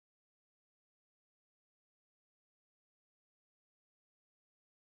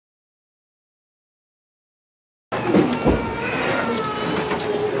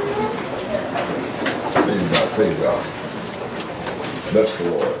Praise God. Bless the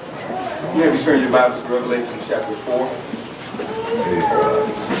Lord. You have you turn your Bibles to Revelation chapter 4. Praise God.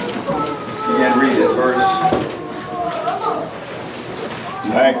 Again, read this verse.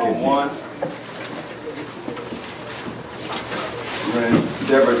 Thank you. 1. We're going to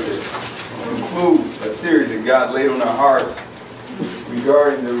endeavor to conclude a series that God laid on our hearts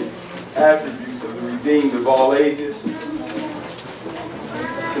regarding the attributes of the redeemed of all ages.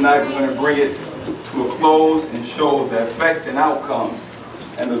 Tonight we're going to bring it to a close and show the effects and outcomes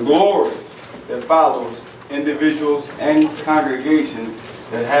and the glory that follows individuals and congregations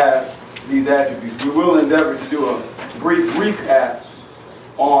that have these attributes. We will endeavor to do a brief recap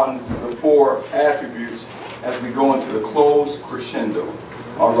on the 4 attributes as we go into the close crescendo.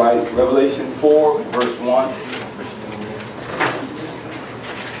 All right, Revelation 4, verse 1.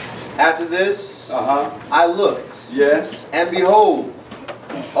 After this, I looked, yes, and behold,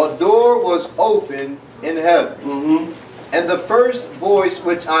 a door was opened in heaven. And the first voice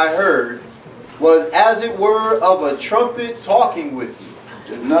which I heard was as it were of a trumpet talking with me.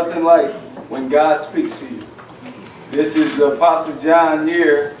 There's nothing like when God speaks to you. This is the Apostle John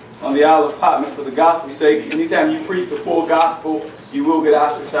here on the Isle of Patmos for the gospel's sake. Anytime you preach the full gospel, you will get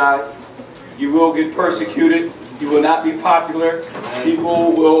ostracized. You will get persecuted. You will not be popular.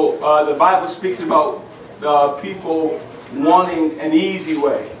 People will, the Bible speaks about people wanting an easy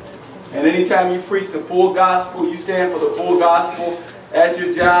way. And anytime you preach the full gospel, you stand for the full gospel at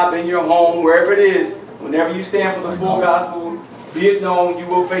your job, in your home, wherever it is. Whenever you stand for the full gospel, be it known, you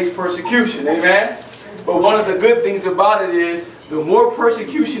will face persecution. Amen? But one of the good things about it is, the more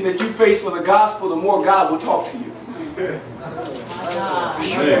persecution that you face for the gospel, the more God will talk to you.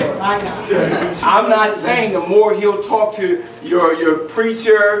 I'm not saying the more he'll talk to your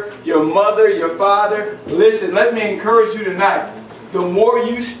preacher, your mother, your father. Listen, let me encourage you tonight. The more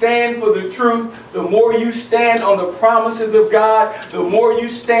you stand for the truth, the more you stand on the promises of God, the more you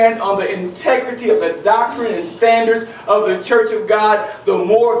stand on the integrity of the doctrine and standards of the church of God, the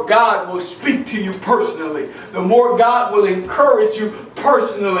more God will speak to you personally. The more God will encourage you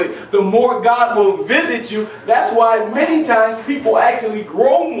personally. The more God will visit you. That's why many times people actually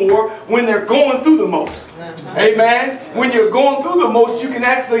grow more when they're going through the most. Amen. When you're going through the most, you can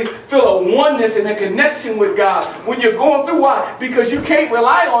actually feel a oneness and a connection with God. When you're going through, why? Because you can't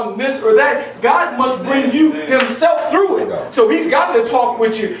rely on this or that. God must bring you himself through it. So he's got to talk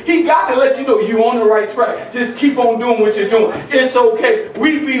with you. He got to let you know you're on the right track. Just keep on doing what you're doing. It's okay.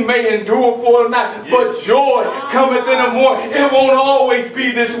 Weeping may endure for a night, but joy cometh in the morning. It won't always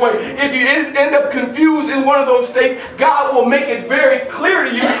be this way. If you end up confused in one of those states, God will make it very clear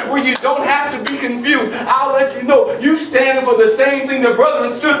to you where you don't have to be confused. I'll let you know you standing for the same thing the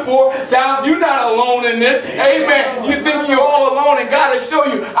brethren stood for. Down, you're not alone in this. Amen. You think you're all alone, and God will show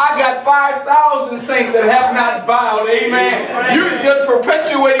you, I got 5,000 saints that have not bowed. Amen. You're just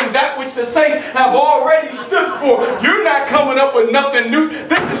perpetuating that which the saints have already stood for. You're not coming up with nothing new.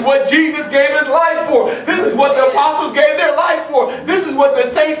 This is what Jesus gave his life for. This is what the apostles gave their life for. This is what the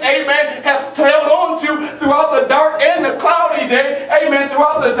saints, amen, have held on to throughout the dark and the cloudy day. Amen.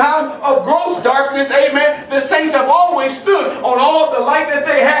 Throughout the time of gross darkness. Amen. The saints have always stood on all the light that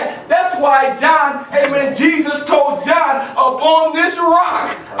they had. That's why John, amen, Jesus told John, upon this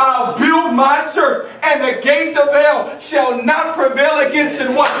rock I'll build my church, and the gates of hell shall not prevail against it.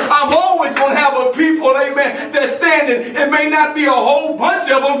 What? I'm always going to have a people, amen, that's standing. It may not be a whole bunch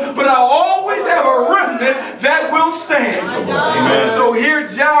of them, but I'll always have a remnant that will stand. Amen. So here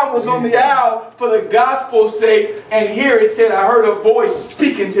John was on the owl for the gospel's sake, and here it said, I heard a voice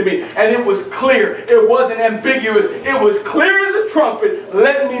speaking to me, and it was clear. It wasn't ambiguous. It was clear as a trumpet,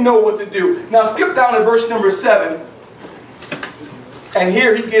 letting me know what to do. Now skip down to verse number 7. And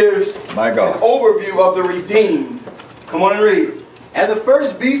here he gives an overview of the redeemed. Come on and read. And the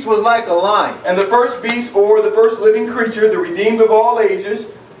first beast was like a lion. And the first beast, or the first living creature, the redeemed of all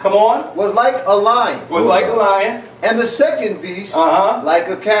ages, come on. Was like a lion. Was like a lion. And the second beast like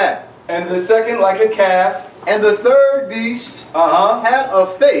a calf. And the second like a calf. And the third beast had a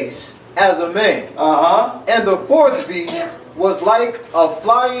face as a man. And the fourth beast was like a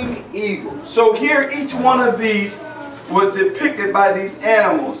flying eagle. So here each one of these was depicted by these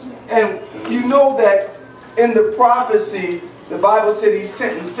animals. And you know that in the prophecy, the Bible said he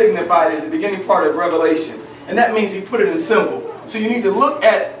sent and signified at the beginning part of Revelation. And that means he put it in symbol. So you need to look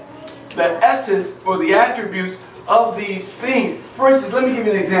at the essence or the attributes of these things. For instance, let me give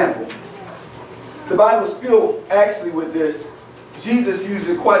you an example. The Bible's filled actually with this. Jesus used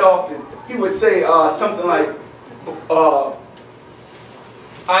it quite often. He would say something like,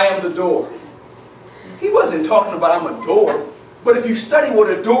 I am the door. He wasn't talking about I'm a door. But if you study what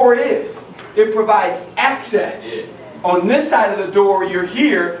a door is, it provides access. On this side of the door, you're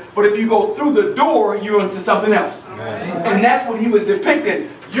here, but if you go through the door, you're into something else. And that's what he was depicting.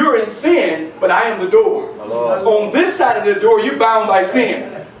 You're in sin, but I am the door. On this side of the door, you're bound by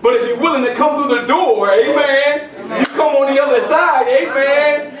sin. But if you're willing to come through the door, amen, you come on the other side,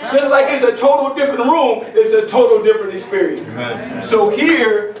 amen. Just like it's a total different room, it's a total different experience. So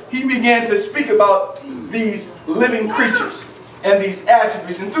here, he began to speak about these living creatures and these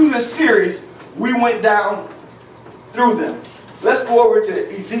attributes. And through this series, we went down through them. Let's go over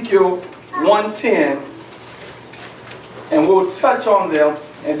to Ezekiel 1:10, and we'll touch on them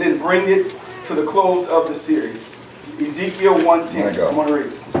and then bring it to the close of the series. Ezekiel 1:10. I'm going to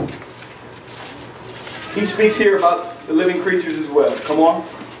read it. He speaks here about the living creatures as well. Come on.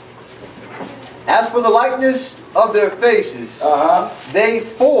 As for the likeness of their faces, they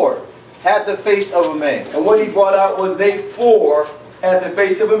four had the face of a man. And what he brought out was they four had the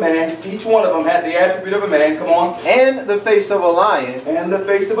face of a man. Each one of them had the attribute of a man. Come on. And the face of a lion. And the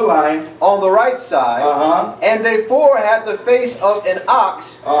face of a lion. On the right side. And they four had the face of an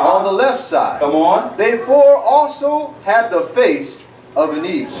ox on the left side. Come on. They four also had the face of an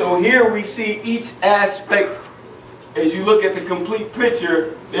eagle. So here we see each aspect. As you look at the complete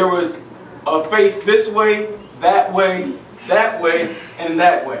picture, there was a face this way, and that way, and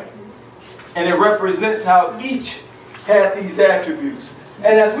that way. And it represents how each had these attributes.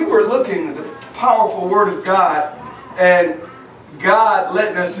 And as we were looking at the powerful Word of God, and God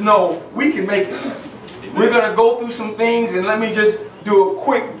letting us know we can make it. We're going to go through some things, and let me just do a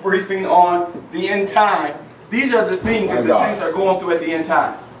quick briefing on the end time. These are the things that the saints are going through at the end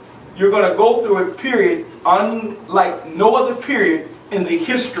time. You're going to go through a period unlike no other period in the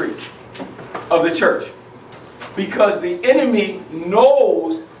history of the church. Because the enemy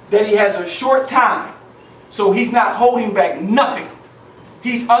knows that he has a short time. So he's not holding back nothing.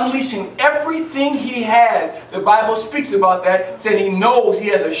 He's unleashing everything he has. The Bible speaks about that, saying he knows he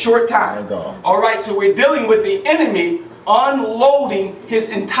has a short time. All right, so we're dealing with the enemy unloading his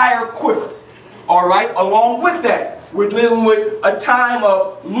entire quiver. All right, along with that, we're dealing with a time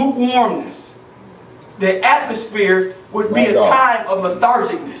of lukewarmness. The atmosphere would be a time of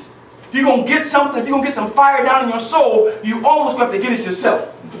lethargicness. If you're going to get something, if you're going to get some fire down in your soul, you almost have to get it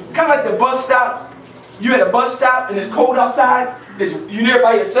yourself. Kind of like the bus stop. You're at a bus stop and it's cold outside. You're there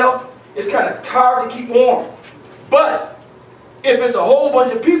by yourself. It's kind of hard to keep warm. But if it's a whole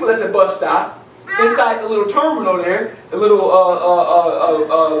bunch of people at the bus stop, inside the little terminal there, the little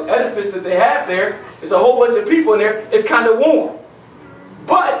edifice that they have there, there's a whole bunch of people in there, it's kind of warm.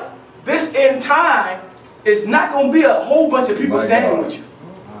 But this end time is not going to be a whole bunch of people standing with you.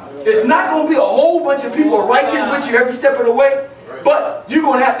 It's not going to be a whole bunch of people right there with you every step of the way. But you're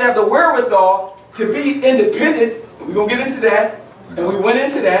going to have the wherewithal to be independent. We're going to get into that. And we went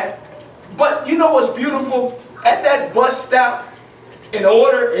into that. But you know what's beautiful? At that bus stop, in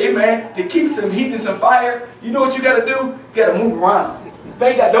order, amen, to keep some heat and some fire, you know what you got to do? You got to move around.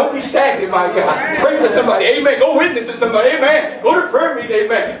 Thank God. Don't be stagnant, my God. Pray for somebody. Amen. Go witness to somebody. Amen. Go to prayer meeting.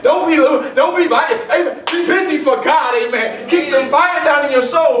 Amen. Don't be by it. Amen. Be busy for God. Amen. Keep some fire down in your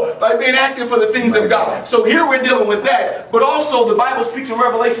soul by being active for the things of God. So here we're dealing with that. But also the Bible speaks in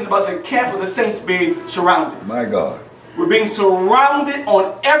Revelation about the camp of the saints being surrounded. My God. We're being surrounded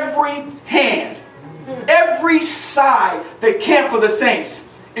on every hand. Every side, the camp of the saints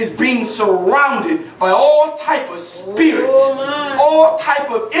is being surrounded by all type of spirits, all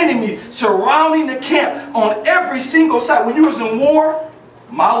type of enemies surrounding the camp on every single side. When you was in war,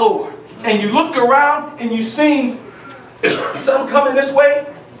 my Lord, and you looked around and you seen something coming this way,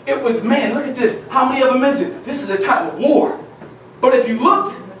 it was, man, look at this. How many of them is it? This is a time of war. But if you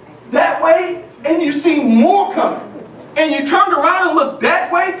looked that way and you see more coming, and you turned around and looked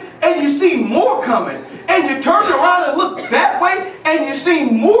that way, and you see more coming, and you turned around and looked that way, and you see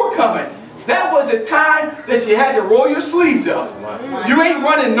more coming. That was a time that you had to roll your sleeves up. You ain't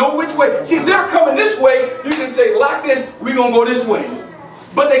running no which way. See, if they're coming this way, you can say, like this, we're going to go this way.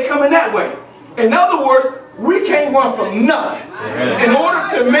 But they coming that way. In other words, we can't run from nothing. In order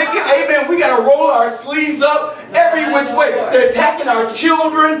to make it, amen, we got to roll our sleeves up every which way. They're attacking our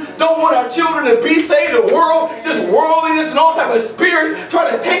children. Don't want our children to be saved. The world, just worldliness and all type of spirits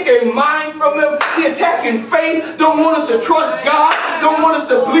trying to take their minds from them. He's attacking faith. Don't want us to trust God. Don't want us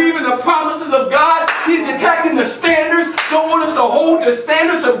to believe in the promises of God. He's attacking the standards. Don't want us to hold the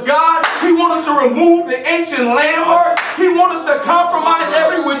standards of God. He wants us to remove the ancient landmark. He wants us to compromise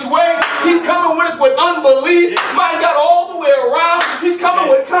every which way. He's coming with us with unbelief. My God, all the way around. He's coming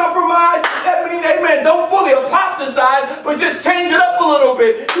with compromise. That means, amen, don't fully apostatize, but just change it up a little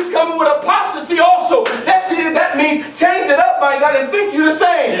bit. He's coming with apostasy also. That means change it up, my like I didn't think you the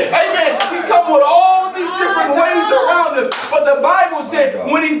same. Amen. He's come with all these different ways around us. But the Bible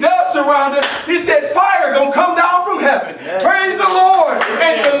said when he does surround us, he said fire gonna come down from heaven. Praise the Lord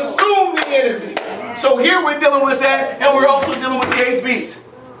and consume the enemy. So here we're dealing with that, and we're also dealing with the 8 beasts.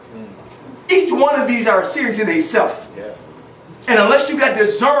 Each one of these are a series in itself. And unless you got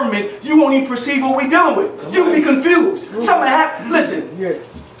discernment, you won't even perceive what we're dealing with. You'll be confused. Something happened. Listen,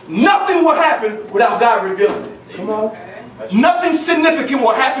 nothing will happen without God revealing it. Come on. Nothing significant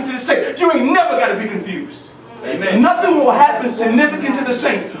will happen to the saints. You ain't never got to be confused. Amen. Nothing will happen significant to the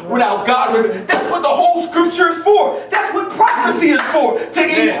saints without God revealing. That's what the whole scripture is for. That's what prophecy is for. To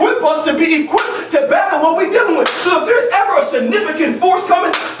equip us to be equipped to battle what we're dealing with. So if there's ever a significant force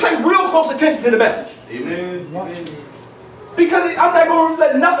coming, pay real close attention to the message. Amen. Because I'm not going to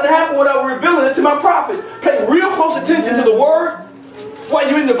let nothing happen without revealing it to my prophets. Pay real close attention to the word while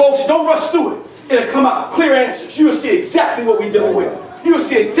you're in devotion. Don't rush through it. It'll come out. Clear answers. You'll see exactly what we're dealing with. You'll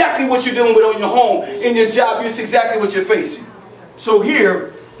see exactly what you're dealing with on your home, in your job. You'll see exactly what you're facing. So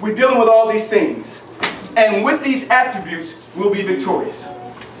here, we're dealing with all these things. And with these attributes, we'll be victorious.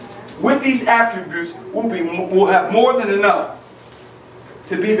 With these attributes, we'll have more than enough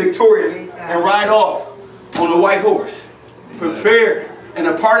to be victorious and ride off on a white horse. Prepared and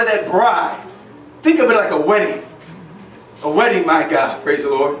a part of that bride. Think of it like a wedding. A wedding, my God. Praise the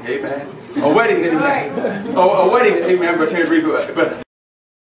Lord. Amen. A wedding, amen. Oh, a wedding, amen. But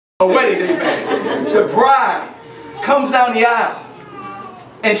a wedding, amen. The bride comes down the aisle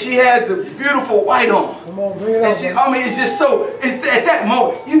and she has the beautiful white on. Come on, bring it and she, I mean, it's just so, it's at that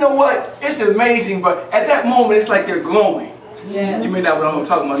moment, you know what? It's amazing, but at that moment, it's like they're glowing. Yes. You may not know what I'm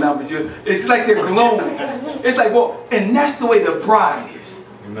talking about now, but it's like they're glowing. It's like, well, and that's the way the bride is.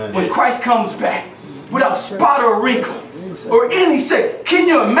 Amen. When Christ comes back, without spot or wrinkle, or any say, can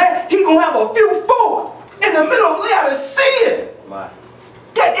you imagine? He's going to have a few folk in the middle of Laodicea.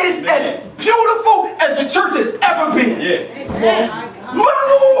 That is as beautiful as the church has ever been. Yeah. My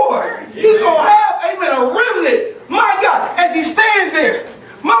Lord, he's going to have, amen, a remnant. My God, as he stands there,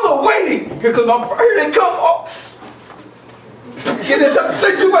 my Lord, waiting. Here comes my, here they come. Oh. Get this up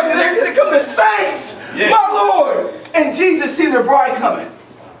situated there. Here they come the saints. Yeah. My Lord. And Jesus seeing the bride coming.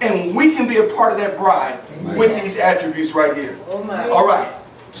 And we can be a part of that bride with these attributes right here. All right.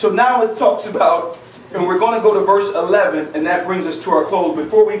 So now it talks about, and we're going to go to verse 11, and that brings us to our close.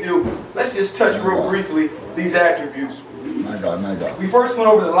 Before we do, let's just touch real briefly these attributes. My God, my God. We first went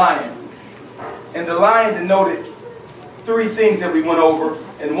over the lion. And the lion denoted 3 things that we went over.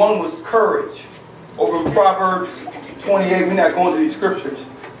 And one was courage. Over in Proverbs 28, we're not going to these scriptures.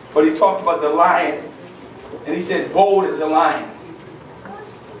 But he talked about the lion. And he said, bold as a lion.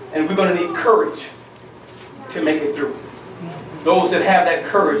 And we're going to need courage to make it through. Those that have that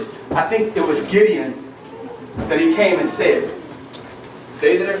courage. I think it was Gideon that he came and said,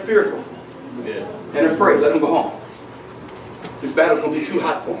 they that are fearful and afraid, let them go home. This battle's going to be too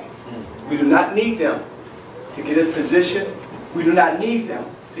hot for them. We do not need them to get in position. We do not need them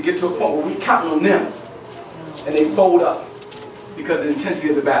to get to a point where we count on them and they fold up because of the intensity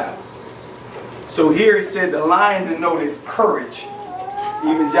of the battle. So here it said the lion denoted courage.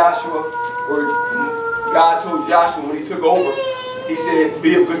 Even Joshua, or God told Joshua when he took over, he said,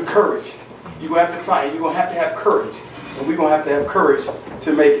 be of good courage. You're going to have to fight. You're going to have courage. And we're going to have courage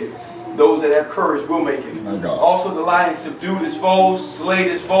to make it. Those that have courage will make it. Also, the lion subdued his foes,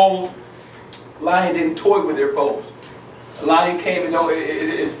 slayed his foes. Lion didn't toy with their foes. The lion came and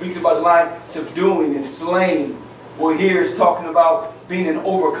it speaks about the lion subduing and slaying. Well, here it's talking about being an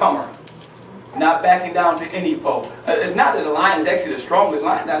overcomer. Not backing down to any foe. It's not that the lion is actually the strongest. The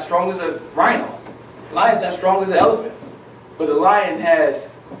lion is not strong as a rhino. The lion is not strong as an elephant. But the lion has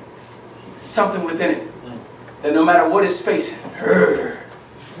something within it that no matter what it's facing,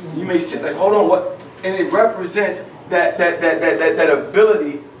 you may sit like, hold on, what? And it represents that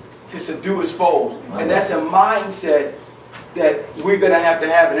ability to subdue his foes. And that's a mindset that we're going to have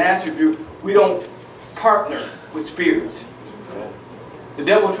an attribute. We don't partner with spirits. The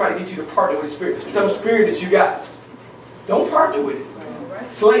devil will try to get you to partner with a spirit. Some spirit that you got. Don't partner with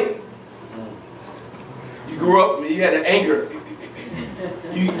it. Slay it. You grew up and you had an anger.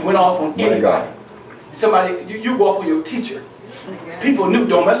 You went off on anybody. Somebody, you go off on your teacher. People knew,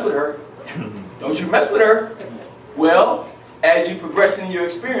 don't mess with her. Don't you mess with her. Well, as you progress in your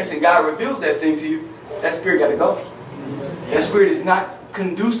experience and God reveals that thing to you, that spirit got to go. That spirit is not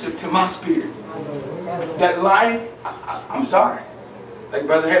conducive to my spirit. That lion, I'm sorry. Like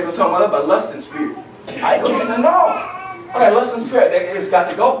Brother Hampton was talking about lust and spirit. I ain't gonna say no. I got lust and spirit. It's got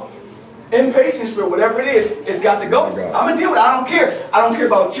to go. impatient spirit, whatever it is, it's got to go. I'm going to deal with it. I don't care. I don't care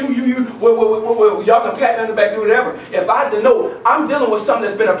about you, y'all can pat me on the back, do whatever. If I had to know, I'm dealing with something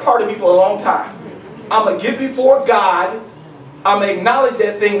that's been a part of me for a long time. I'm going to get before God. I'm going to acknowledge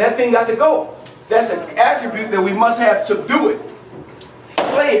that thing. That thing got to go. That's an attribute that we must have. Subdue it.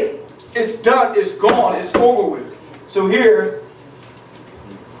 Slay it. It's done. It's gone. It's over with. So here,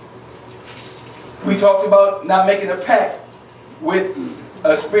 we talked about not making a pact with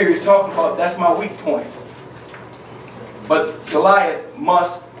a spirit. Talking about that's my weak point. But Goliath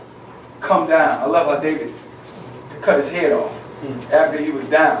must come down. I love how David cut his head off after he was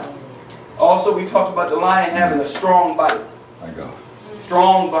down. Also, we talked about the lion having a strong bite. My God.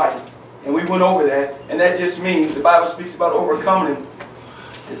 Strong bite. And we went over that. And that just means, the Bible speaks about overcoming.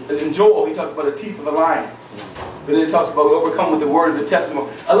 In Joel, he talks about the teeth of a lion. But then it talks about overcoming with the word of the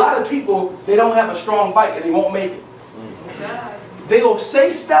testimony. A lot of people, they don't have a strong bite and they won't make it. They will say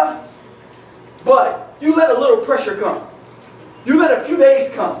stuff, but you let a little pressure come. You let a few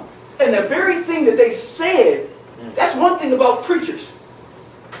days come. And the very thing that they said, that's one thing about preachers.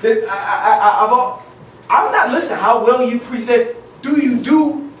 That I'm not listening to how well you present. Do you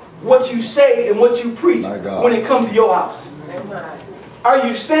do what you say and what you preach when it comes to your house? Are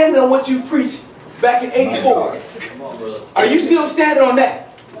you standing on what you preached back in '84? Are you still standing on that?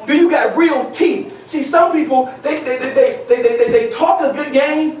 Do you got real teeth? See, some people, they talk a good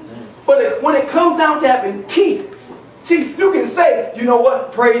game, but when it comes down to having teeth, see, you can say, you know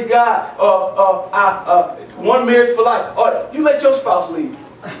what, praise God, one marriage for life. Or you let your spouse leave.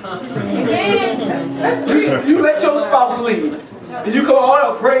 You let your spouse leave. And you come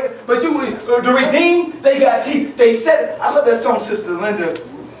on and pray, but you the redeemed, they got teeth. They said it. I love that song, Sister Linda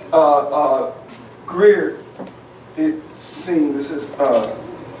Greer. It sings. This is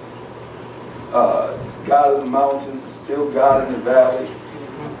God in the mountains, still God in the valley.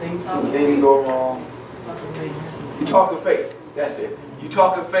 When things go wrong. You talk of faith. That's it. You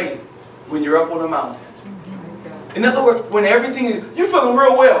talk of faith when you're up on the mountain. In other words, when everything is, you're feeling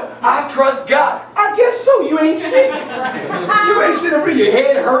real well. I trust God. I guess so. You ain't sick. You ain't sitting over your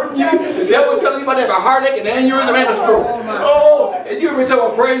head hurting you. The devil telling you about having a heartache and an aneurysm and a stroke. Oh, and you ever tell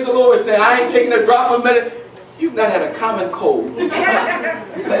me, praise the Lord, and say, I ain't taking a drop of medicine. You've not had a common cold.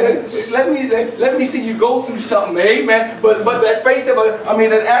 let me see you go through something, amen. But that face of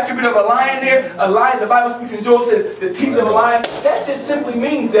that attribute of a lion there, a lion, the Bible speaks in Joel says, the teeth of a lion, that just simply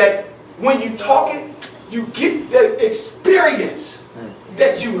means that when you talk it, you get the experience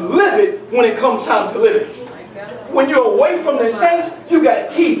that you live it when it comes time to live it. When you're away from the saints, you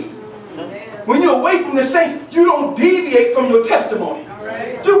got teeth. When you're away from the saints, you don't deviate from your testimony.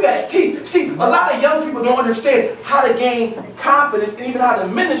 You got teeth. See, a lot of young people don't understand how to gain confidence and even how the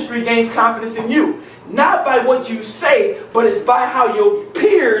ministry gains confidence in you. Not by what you say, but it's by how your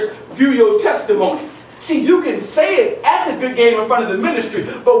peers view your testimony. See, you can say it at a good game in front of the ministry,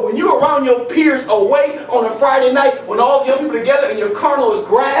 but when you're around your peers away on a Friday night, when all the young people together and your carnal is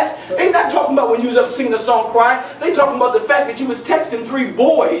grass, they're not talking about when you was up singing a song crying. They talking about the fact that you was texting 3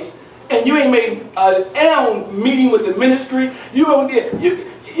 boys and you ain't made an meeting with the ministry. You don't even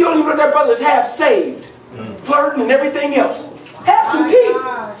know that brother's half saved, flirting and everything else. Have some teeth.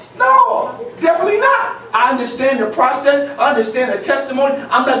 No, definitely not. I understand the process. I understand the testimony.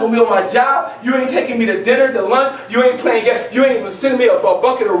 I'm not going to be on my job. You ain't taking me to dinner, to lunch. You ain't playing games. You ain't even sending me a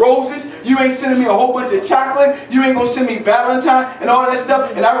bucket of roses. You ain't sending me a whole bunch of chocolate. You ain't going to send me Valentine and all that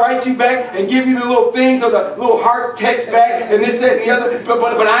stuff. And I write you back and give you the little things or the little heart text back and this, that, and the other.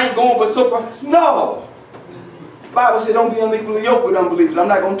 But I ain't going but so far. No. The Bible said don't be unequally yoked with unbelievers. I'm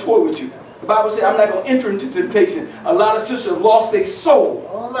not going to toy with you. The Bible said I'm not going to enter into temptation. A lot of sisters have lost their soul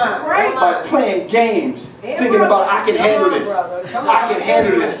by playing games, thinking about I can handle this. I can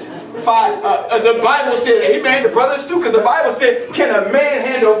handle this. The Bible said, amen, the brothers too, because the Bible said, can a man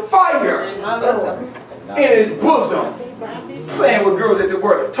handle fire in his bosom? Playing with girls at the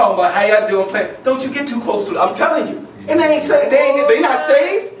work, talking about how y'all doing, playing. Don't you get too close to them. I'm telling you. And they ain't saved. They not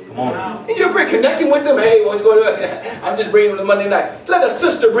saved. And you're connecting with them. Hey, what's going on? I'm just bringing them to Monday night. Let a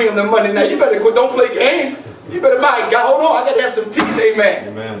sister bring them to Monday night. You better quit. Don't play game. You better, my God, hold on. I got to have some teeth. Amen.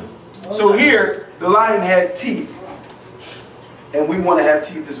 Amen. So here, the lion had teeth. And we want to have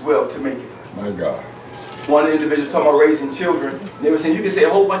teeth as well to make it. My God. One of the individuals talking about raising children. They were saying you can say a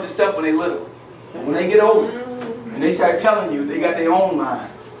whole bunch of stuff when they little. When they get older, and they start telling you they got their own mind.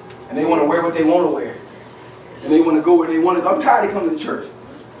 And they want to wear what they want to wear. And they want to go where they want to go. I'm tired of coming to church.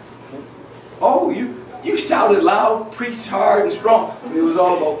 Oh, you shouted loud, preached hard and strong. And it was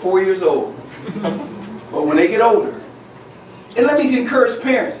all about 4 years old. But when they get older, and let me encourage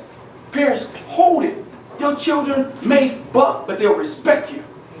parents. Parents, hold it. Your children may buck, but they'll respect you.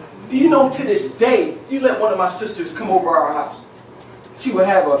 Do you know to this day, you let one of my sisters come over our house. She would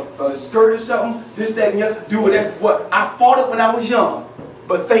have a skirt or something, this, that, and the other, do whatever. What? I fought it when I was young,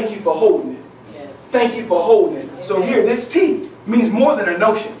 but thank you for holding it. Yes. Thank you for holding it. So here, this T means more than a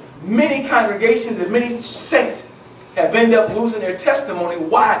notion. Many congregations and many saints have ended up losing their testimony.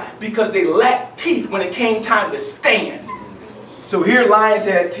 Why? Because they lacked teeth when it came time to stand. So here, lions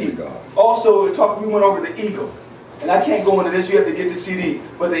had teeth. Also, we went over the eagle. And I can't go into this, you have to get the CD.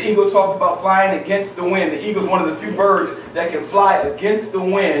 But the eagle talked about flying against the wind. The eagle is one of the few birds that can fly against the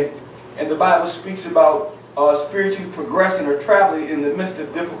wind. And the Bible speaks about spiritually progressing or traveling in the midst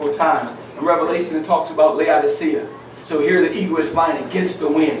of difficult times. In Revelation, it talks about Laodicea. So here the eagle is flying against the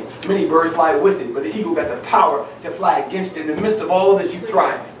wind. Many birds fly with it, but the eagle got the power to fly against it. In the midst of all of this, you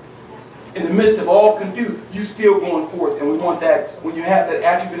thrive. In the midst of all confusion, you still going forth. And we want that, when you have that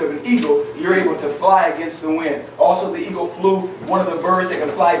attribute of an eagle, you're able to fly against the wind. Also, the eagle flew, one of the birds that can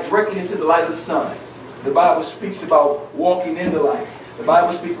fly directly into the light of the sun. The Bible speaks about walking in the light. The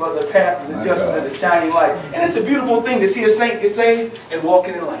Bible speaks about the path of the just and the shining light. And it's a beautiful thing to see a saint get saved and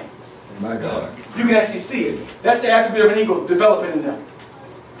walking in light. My God. You can actually see it. That's the attribute of an eagle developing in them.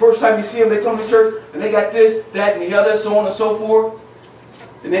 First time you see them, they come to church, and they got this, that, and the other, so on and so forth.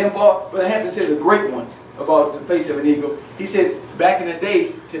 And then Brother Hampton said a great one about the face of an eagle. He said back in the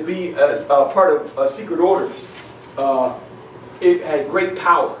day, to be a part of secret orders, it had great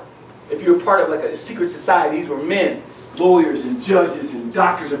power. If you were part of like a secret society, these were men, lawyers and judges and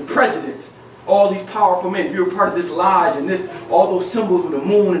doctors and presidents. All these powerful men. If you were part of this lodge and this, all those symbols of the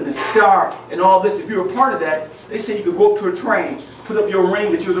moon and the star and all this, if you were part of that, they said you could go up to a train, put up your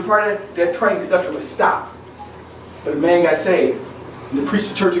ring that you was a part of that train conductor would stop. But a man got saved. And the priest,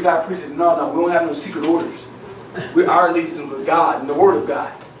 the Church of God preaches, no, we don't have no secret orders. Our allegiance is with God and the Word of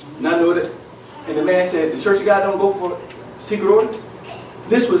God. And I know that. And the man said, the Church of God don't go for secret orders?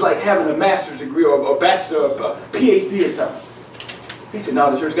 This was like having a master's degree or a bachelor or a PhD or something. He said, no,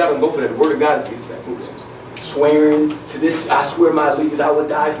 the Church of God don't go for that. The Word of God is against that foolishness. Swearing to this, I swear my allegiance, I would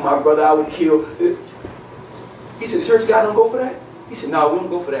die for my brother, I would kill. He said, the Church of God don't go for that? He said, no, we don't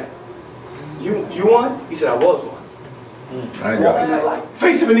go for that. You won? He said, I was one. I got it.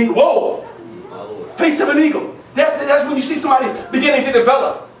 Face of an eagle. Whoa! Face of an eagle. That's when you see somebody beginning to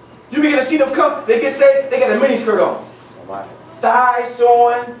develop. You begin to see them come. They get saved. They got a mini skirt on. Thighs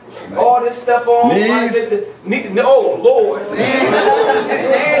showing. All this stuff on. Knees. Oh, Lord. Knees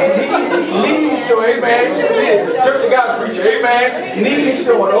showing. Amen. Church of God preacher. Amen. Knees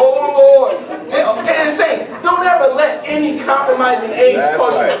showing. Oh, Lord. And say, don't ever let any compromising age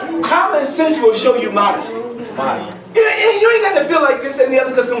cause you. Common sense will show you modesty. You ain't got to feel like this and the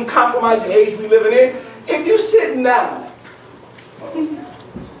other because some compromising age we living in. If you sitting down,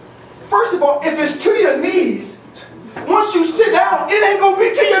 first of all, if it's to your knees, once you sit down, it ain't going to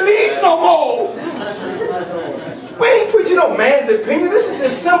be to your knees no more. We ain't preaching no man's opinion. This is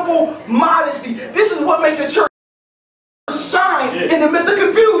just simple modesty. This is what makes a church shine in the midst of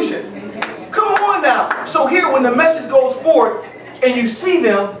confusion. Come on now. So here when the message goes forth and you see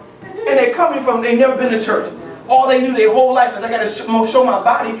them and they're coming from, they've never been to church. All they knew their whole life is I got to show my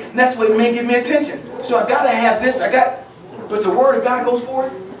body, and that's what men give me attention. So I got to have this, but the Word of God goes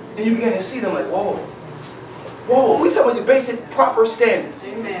forward, and you begin to see them like, whoa. Whoa, we talking about the basic proper standards.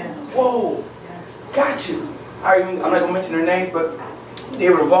 Amen. Whoa, got you. I'm not going to mention their name, but they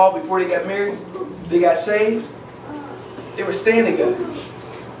were involved before they got married. They got saved. They were staying together.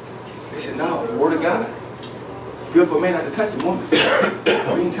 They said, no, the Word of God. Good for a man not to touch a woman. We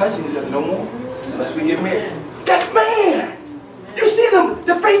ain't touching each other no more unless we get married. That's man. You see them,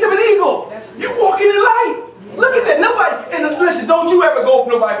 the face of an eagle. You walking in light. Look at that. Nobody, and listen, don't you ever go for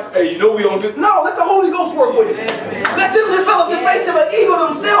nobody, hey, you know we don't do. No, let the Holy Ghost work with it. Let them develop the face of an eagle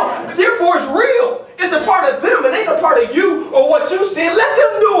themselves. Therefore, it's real. It's a part of them. It ain't a part of you or what you see. Let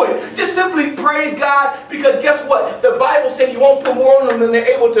them do it. Just simply praise God, because guess what? The Bible said you won't put more on them than they're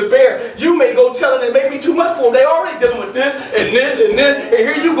able to bear. You may go telling them it may be too much for them. They already dealing with this and this and this. And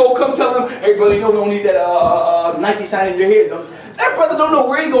here you go come tell them, hey, brother, you know we don't need that Nike sign in your head. That brother don't know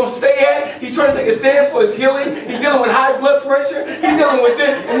where he's going to stay at. He's trying to take a stand for his healing. He's dealing with high blood pressure. He's dealing with this.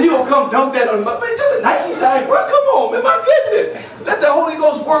 And you going to come dump that on him. Man, just a Nike sign, bro. Come on, man. My goodness. Let the Holy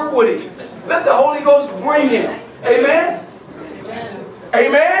Ghost work with it. Let the Holy Ghost bring him. Amen?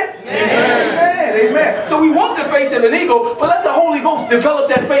 Amen? Amen. Amen. So we want the face of an eagle, but let the Holy Ghost develop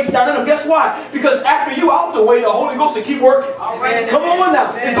that face down in him. Guess why? Because after you out the way, the Holy Ghost will keep working. Right. Come on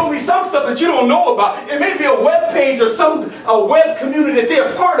now. There's going to be some stuff that you don't know about. It may be a web page or a web community that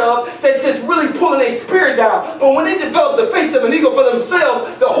they're part of that's just really pulling their spirit down. But when they develop the face of an eagle for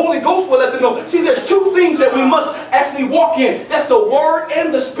themselves, the Holy Ghost will let them know. See, there's two things that we must actually walk in. That's the Word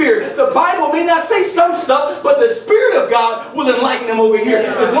and the Spirit. not say some stuff, but the Spirit of God will enlighten them over here.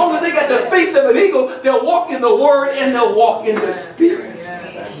 As long as they got the face of an eagle, they'll walk in the Word and they'll walk in the Spirit.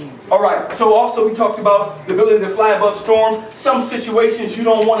 All right, so also we talked about the ability to fly above storms. Some situations you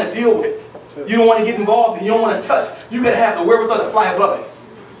don't want to deal with. You don't want to get involved in. You don't want to touch. You got to have the wherewithal to fly above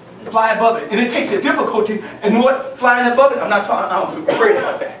it. Fly above it. And it takes a difficulty. And what? Flying above it? I'm afraid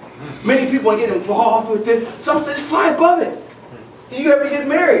about that. Many people get involved with this. Some just fly above it. You ever get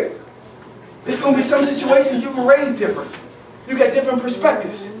married? There's going to be some situations you were raised different. You got different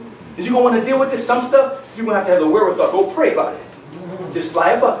perspectives. Is you going to want to deal with this? Some stuff, you're going to have the wherewithal. Go pray about it. Just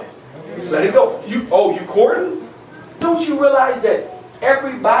fly above it. Let it go. You courting? Don't you realize that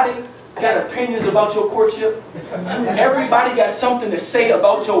everybody got opinions about your courtship? Everybody got something to say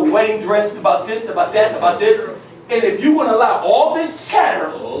about your wedding dress, about this, about that, about this. And if you want to allow all this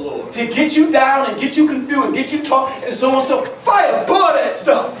chatter to get you down and get you confused and get you talking and so on, so fly above that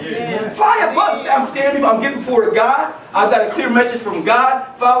stuff. Fly above it. I'm standing, I'm getting before God. I've got a clear message from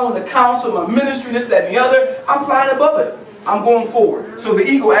God, following the counsel of my ministry, this, that, and the other. I'm flying above it. I'm going forward. So the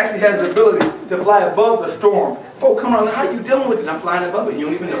eagle actually has the ability to fly above the storm. Oh, come on, how you dealing with it? I'm flying above it. You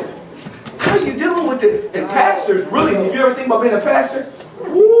don't even know. How you dealing with it? And pastors, really, if you ever think about being a pastor,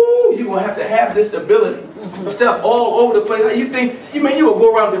 woo, you're going to have this ability. Stuff all over the place. You think, you will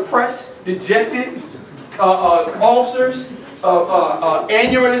go around depressed, dejected, ulcers,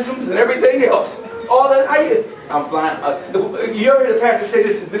 aneurysms, and everything else. All that. I'm flying. You ever heard the pastor say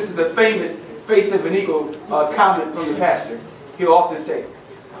this is the famous face of an eagle comment from the pastor. He'll often say.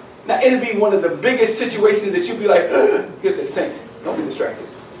 Now, it'll be one of the biggest situations that you'll be like, he'll say, saints, don't be distracted.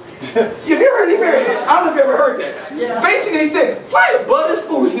 You hear it? I don't know if you ever heard that. Yeah. Basically, he said, fly above this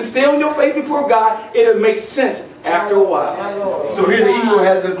foolishness, stay on your face before God, it'll make sense after a while. So here the eagle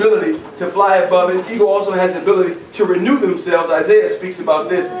has the ability to fly above it. The eagle also has the ability to renew themselves. Isaiah speaks about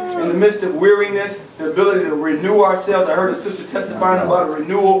this. In the midst of weariness, the ability to renew ourselves. I heard a sister testifying about a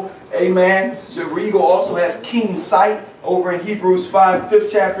renewal. Amen. The eagle also has keen sight. Over in Hebrews 5, 5th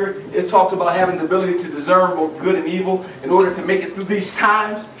chapter, it's talked about having the ability to discern both good and evil. In order to make it through these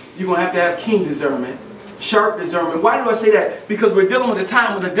times, you're going to have keen discernment, sharp discernment. Why do I say that? Because we're dealing with a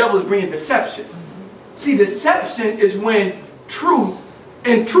time when the devil is bringing deception. See, deception is when truth,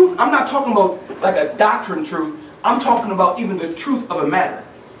 and truth, I'm not talking about like a doctrine truth. I'm talking about even the truth of a matter.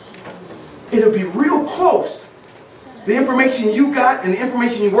 It'll be real close. The information you got and the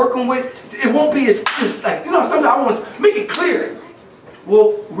information you're working with, it won't be as like, sometimes I want to make it clear.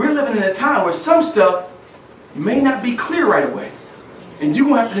 Well, we're living in a time where some stuff may not be clear right away. And you're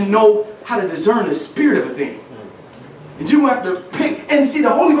going to have to know how to discern the spirit of a thing. And you're going to have to pick, and see, the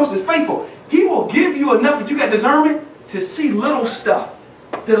Holy Ghost is faithful. He will give you enough, if you got discernment, to see little stuff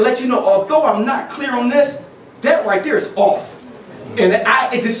that'll let you know, although I'm not clear on this, that right there is off.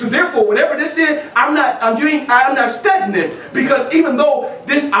 And so therefore, whatever this is, I'm not studying this, because even though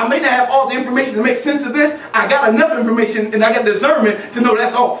I may not have all the information to make sense of this, I got enough information and I got discernment to know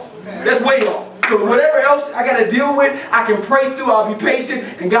that's off. That's way off. So whatever else I got to deal with, I can pray through. I'll be patient,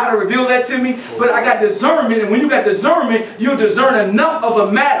 and God will reveal that to me. But I got discernment, and when you got discernment, you'll discern enough of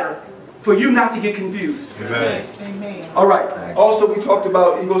a matter for you not to get confused. Amen. Amen. All right. Also, we talked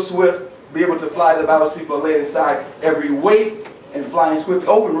about eagle swift, be able to fly. The Bible speaks about laying aside every weight and flying swift.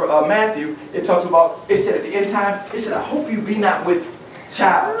 Over in Matthew, it talks about, it said at the end time, it said, I hope you be not with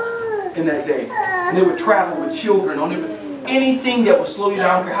child in that day. And they would travel with children on them. Anything that will slow you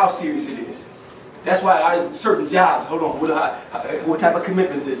down, how serious it is. That's why certain jobs, hold on, what type of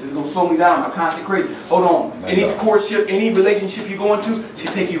commitment is this? It's going to slow me down, I'm consecrated. Hold on, any courtship, any relationship you go into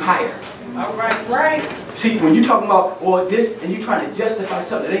should take you higher. All right, right. See, when you're talking about, well, this, and you're trying to justify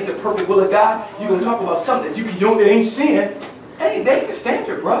something that ain't the perfect will of God, you're going to talk about something that you ain't seeing. Hey, that ain't the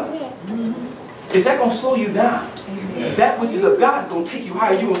standard, brother. Is that going to slow you down? Amen. That which is of God is going to take you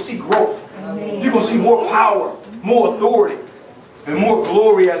higher. You're going to see growth. Amen. You're going to see more power, more authority, and more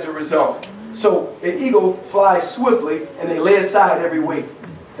glory as a result. So an eagle flies swiftly, and they lay aside every weight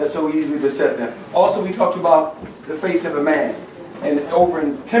that so easily beset them. Also, we talked about the face of a man. And over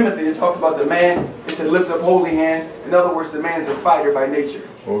in Timothy, it talked about the man, it said lift up holy hands. In other words, the man is a fighter by nature.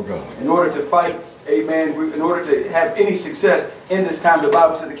 Oh God. In order to fight, amen, in order to have any success in this time, the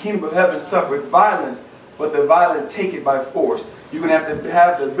Bible said the kingdom of heaven suffered violence, but the violent take it by force. You're going to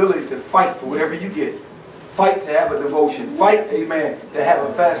have the ability to fight for whatever you get. Fight to have a devotion. Fight, amen, to have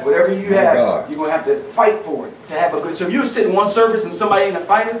a fast. Whatever you have, you're going to have to fight for it. To have a good. So if you sit in one service and somebody ain't a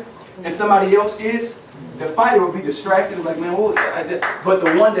fighter, and somebody else is, the fighter will be distracted. Like, man, what was that? But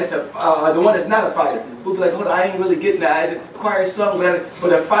the one that's not a fighter will be like, hold on, I ain't really getting that. The choir sung,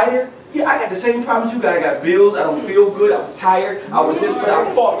 but a fighter, Yeah, I got the same problems you got. I got bills. I don't feel good. I was tired. I was this, but I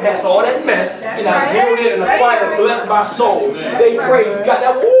fought past all that mess, and I zeroed in, and the fire blessed my soul. They praised God.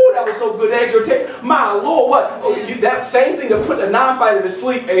 That, ooh, that was so good. That exhortation. My Lord, what? Oh, that same thing that put the non-fighter to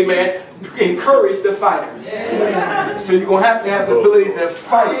sleep, amen, encourage the fighter. So you're going to have the ability to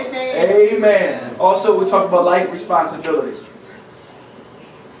fight. Amen. Also, we talk about life responsibilities.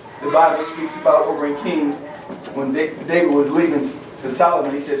 The Bible speaks about over in Kings, when David was leaving to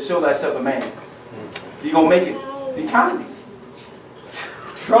Solomon, he said, show thyself a man. You're going to make it. The economy.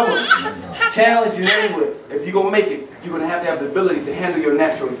 Trouble. Challenge you anyway. If you're going to make it, you're going to have the ability to handle your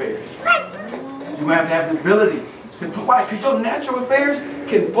natural affairs. You're going to have the ability to, why? Because your natural affairs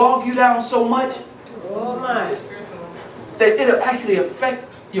can bog you down so much that it'll actually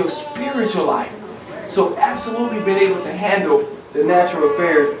affect your spiritual life. So absolutely being able to handle the natural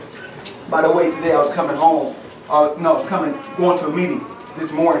affairs. By the way, today I was coming home. I was going to a meeting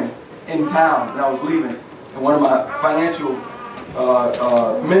this morning in town, and I was leaving. And one of my financial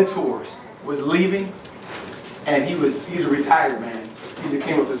mentors was leaving, and he's a retired man. He just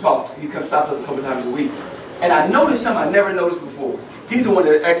came up to talk. He comes stops us a couple times a week. And I noticed something I never noticed before. He's the one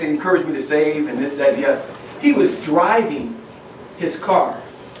that actually encouraged me to save and this, that, and the other. He was driving his car,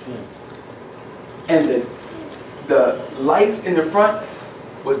 and the lights in the front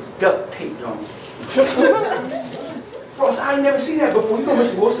was duct taped on. Bro, I ain't never seen that before. You know,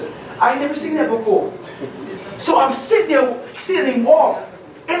 Mr. Wilson, I ain't never seen that before. So I'm sitting there, seeing him walk,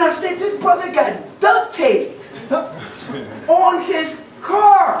 and I said, this brother got duct tape on his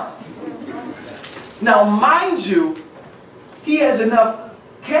car. Now, mind you, he has enough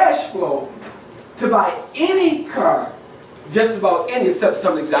cash flow to buy any car, just about any, except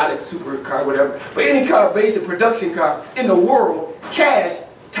some exotic supercar, whatever, but any car, basic production car in the world, cash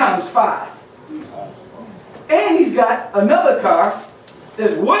 ×5. And he's got another car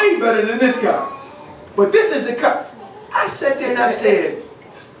that's way better than this car. But this is the car. I sat there and I said,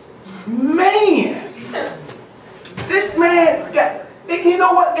 man, this man got, you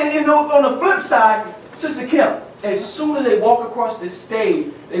know what? And you know, on the flip side, Sister Kim, as soon as they walk across this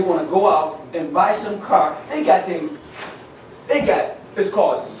stage, they want to go out and buy some car. They got, it's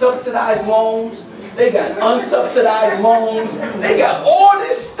called subsidized loans. They got unsubsidized loans. They got all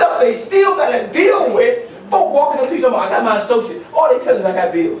this stuff they still got to deal with. Folk walking up to you talking about, I got my associate. All they tell you, I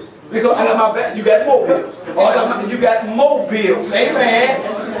got bills. Because I got my back, you got more bills. You got more bills.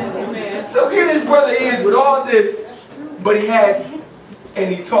 Amen. So here this brother is with all this. But he had,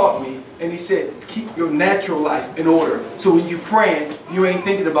 and he taught me, and he said, keep your natural life in order. So when you're praying, you ain't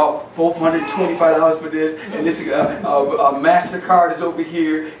thinking about $425 for this, and this MasterCard is over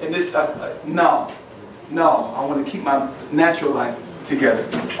here, and this, no, I want to keep my natural life together.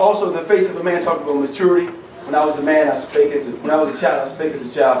 Also, the face of a man talked about maturity. When I was a man, I spake as a, when I was a child, I spake as a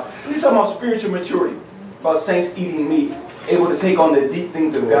child. He's talking about spiritual maturity, about saints eating meat, able to take on the deep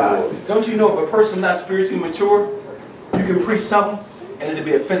things of God. Don't you know if a person's not spiritually mature, you can preach something and it'll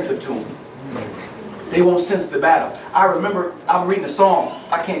be offensive to them. They won't sense the battle. I remember, I'm reading a song.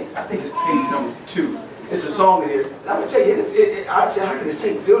 I think it's page number 2. It's a song in here. And I'm going to tell you, I said, how can the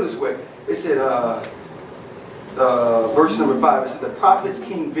saint feel this way? It said, verse number 5, it said, the prophet's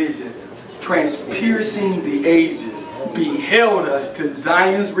king vision, transpiercing the ages, beheld us to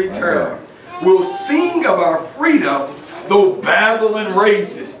Zion's return. We'll sing of our freedom, though Babylon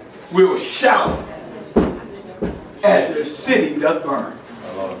rages. We'll shout as their city doth burn.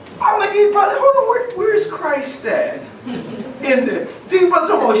 I'm like, hey, brother, hold on, where's Christ at? These brothers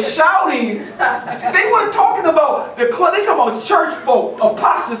talking about shouting. They weren't talking about the club. They talking about church folk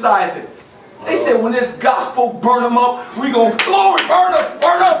apostatizing. They said when this gospel burn them up, we gonna glory, burn up,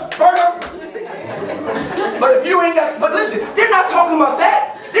 burn up, burn up. But if you ain't got, but listen, they're not talking about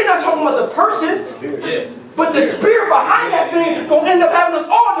that. They're not talking about the person. But the spirit behind that thing gonna end up having us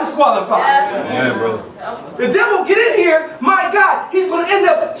all disqualified. Yeah, bro. The devil get in here, my God, he's gonna end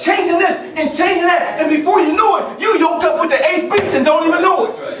up changing this and changing that. And before you know it, you yoked up with the 8th beast and don't even know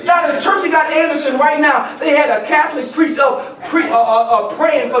it. Down in the church, you got Anderson right now. They had a Catholic priest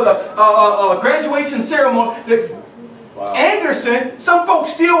praying for the graduation ceremony. Anderson, some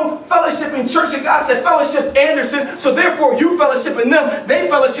folks still fellowship in church, and God said fellowship Anderson, so therefore you fellowship in them, they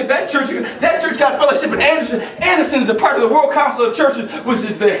fellowship that church got fellowship in Anderson. Anderson is a part of the World Council of Churches, which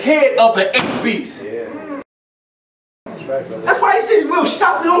is the head of the 8th beast. Yeah. That's why he says we'll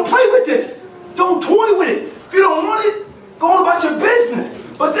shout, don't play with this. Don't toy with it. If you don't want it, go on about your business.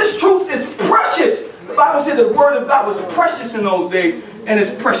 But this truth is precious. The Bible said the word of God was precious in those days, and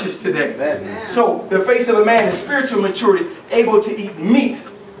it's precious today. Amen. So the face of a man is spiritual maturity, able to eat meat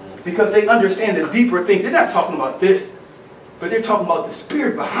because they understand the deeper things. They're not talking about this. But they're talking about the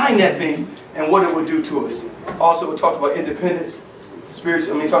spirit behind that thing and what it would do to us. Also, we talked about independence.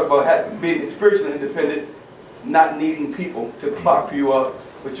 Talked about being spiritually independent, not needing people to prop you up,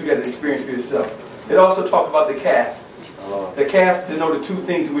 but you got to experience for yourself. It also talked about the calf. The calf denoted two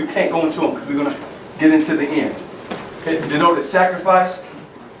things, and we can't go into them because we're going to get into the end. It denoted sacrifice,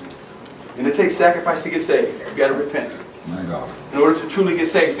 and it takes sacrifice to get saved. You got to repent. My God. In order to truly get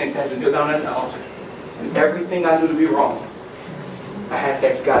saved, saints, I had to kneel down at the altar. And everything I knew to be wrong, I had to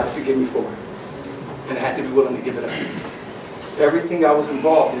ask God to forgive me for it. And I had to be willing to give it up. Everything I was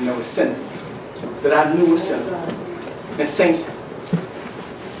involved in that was sin, that I knew was sin. And saints,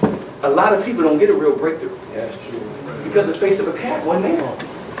 a lot of people don't get a real breakthrough. Yeah, that's true. Because the face of a calf wasn't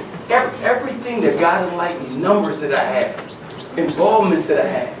there. Everything that God enlightened, numbers that I had, involvements that I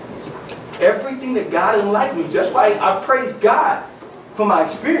had, everything that God enlightened me. That's why I praise God for my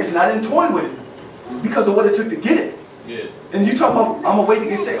experience, and I didn't toy with it because of what it took to get it. Yeah. And you talk about, I'm gonna wait to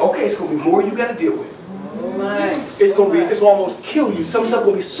get saved. Okay, it's gonna be more you got to deal with. It's gonna almost kill you. Some stuff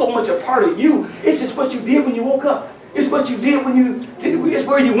gonna be so much a part of you. It's just what you did when you woke up. It's what you did when you did. It's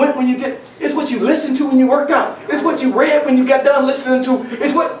where you went when you did. It's what you listened to when you worked out. It's what you read when you got done listening to.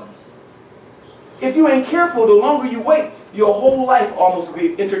 It's what. If you ain't careful, the longer you wait, your whole life almost will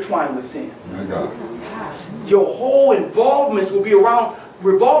be intertwined with sin. My God. Your whole involvements will be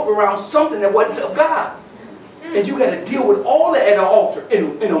revolve around something that wasn't of God. And you got to deal with all that at the altar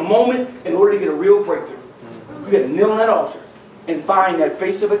in a moment in order to get a real breakthrough. You got to kneel on that altar and find that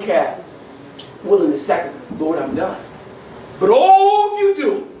face of a calf willing to sacrifice. Lord, I'm done. But oh, if you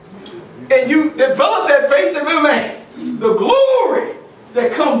do, and you develop that face of a man, the glory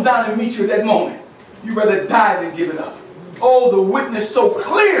that comes down and meets you at that moment, you rather die than give it up. Oh, the witness so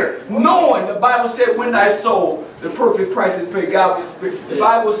clear, knowing the Bible said, when thy soul, the perfect price is paid, God will spirit. The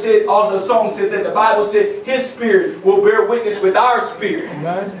Bible said, also the song said that the Bible said his spirit will bear witness with our spirit.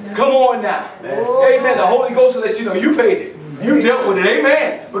 Come on now. Amen. The Holy Ghost will let you know you paid it. You dealt with it.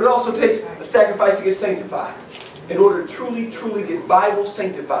 Amen. But it also takes a sacrifice to get sanctified. In order to truly get Bible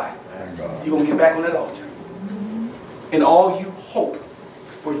sanctified, you're going to get back on that altar. And all you hope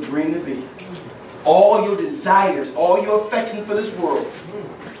for your dream to be, all your desires, all your affection for this world.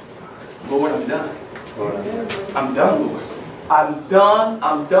 Lord, I'm done. I'm done, Lord. I'm done.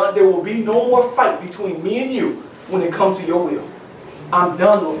 I'm done. There will be no more fight between me and you when it comes to your will. I'm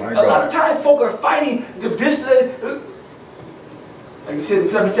done, Lord. A lot of times folk are fighting this. Like you said in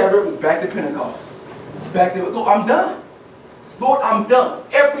the 7th chapter, back to Pentecost. Back to, Lord, I'm done. Lord, I'm done.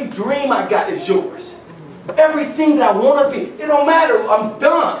 Every dream I got is yours. Everything that I want to be, it don't matter. I'm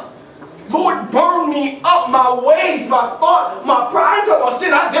done. Lord, burn me up, my ways, my thought, my pride. I ain't talking about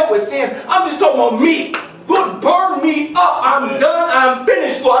sin. I dealt with sin. I'm just talking about me. Lord, burn me up. I'm done. I'm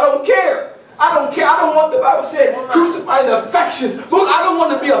finished, Lord. I don't care. I don't care. I don't want, the Bible said, crucify the affections. Lord, I don't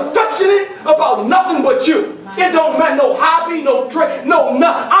want to be affectionate about nothing but you. It don't matter, no hobby, no drink, no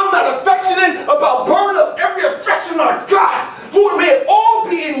nothing. I'm not affectionate about burning up every affection I got. Lord, may it all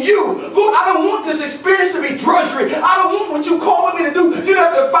be in you. Lord, I don't want this experience to be drudgery. I don't want what you calling me to do. You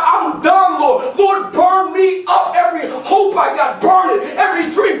have to fight. I'm done, Lord. Lord, burn me up. Every hope I got, burn it. Every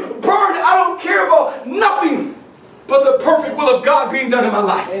dream, burn it. I don't care about nothing but the perfect will of God being done in my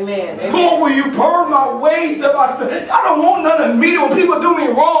life. Amen. Lord, will you burn my ways of my faith? I don't want none of me when people do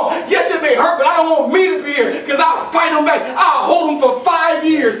me wrong. Yes, it may hurt, but I don't want me to be here because I'll fight them back. I'll hold them for 5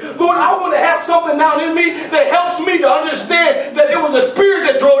 years. Lord, I want to have something down in me that helps me to understand that it was a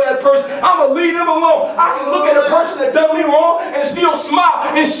spirit that drove that person. I'm going to leave them alone. I can look at a person that done me wrong and still smile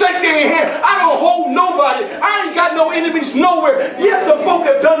and shake their hand. I don't hold nobody. I ain't got no enemies nowhere. Yes, some folk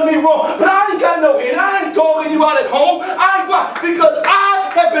have done me wrong, but I ain't got no enemy. I ain't dogging you out at home. Why? Because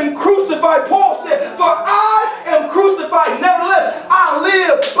I have been crucified. Paul said, for I am crucified. Nevertheless, I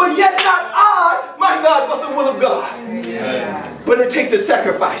live, but yet not I, my God, but the will of God. Amen. But it takes a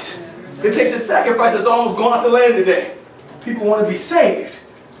sacrifice. It takes a sacrifice that's almost gone off the land today. People want to be saved,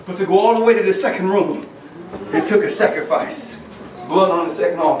 but to go all the way to the second room, it took a sacrifice. Blood on the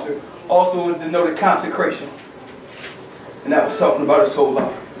second altar. Also denoted consecration. And that was talking about a sold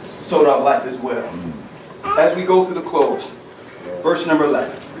out life as well. As we go through the close, verse number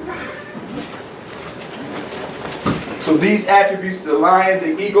 11. So these attributes, the lion,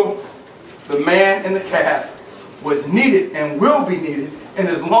 the eagle, the man, and the calf, was needed and will be needed. And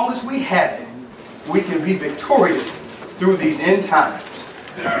as long as we have it, we can be victorious through these end times.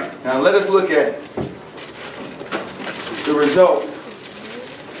 Now let us look at the result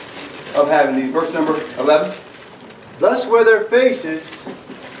of having these. Verse number 11. Thus were their faces,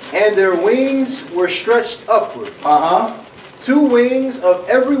 and their wings were stretched upward. 2 wings of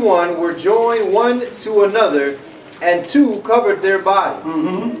every one were joined one to another, and 2 covered their body.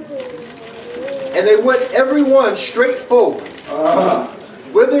 And they went every one straight forward.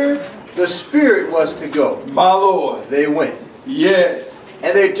 Whither the Spirit was to go. My Lord. They went. Yes.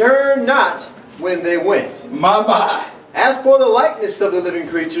 And they turned not when they went. My. As for the likeness of the living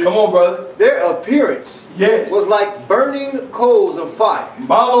creatures, Come on, brother. their appearance was like burning coals of fire.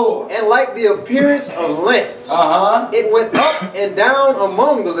 My Lord. And like the appearance of lamps. It went up and down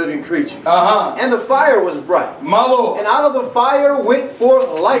among the living creatures. And the fire was bright. My Lord. And out of the fire went forth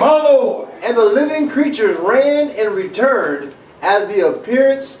light. My Lord. And the living creatures ran and returned as the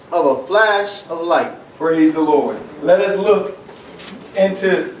appearance of a flash of light. Praise the Lord. Let us look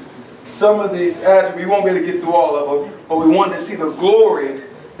into some of these attributes. We won't be able to get through all of them, but we wanted to see the glory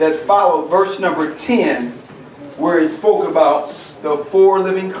that followed verse number 10, where it spoke about the 4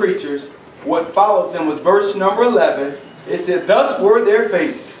 living creatures. What followed them was verse number 11. It said, thus were their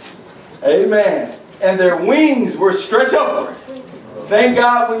faces. Amen. And their wings were stretched upward. Thank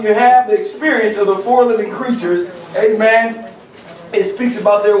God when you have the experience of the 4 living creatures. Amen. It speaks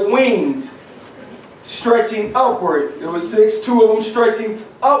about their wings stretching upward. There were 6, 2 of them stretching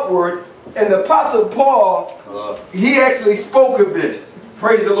upward. And the Apostle Paul, he actually spoke of this.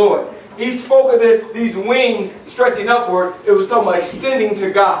 Praise the Lord. He spoke of these wings stretching upward. It was talking about extending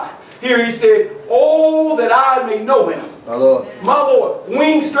to God. Here he said, oh, that I may know him. My Lord. My Lord.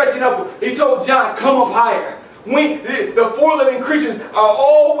 Wings stretching upward. He told John, come up higher. The 4 living creatures are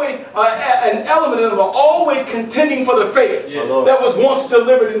always, an element of them are always contending for the faith that was once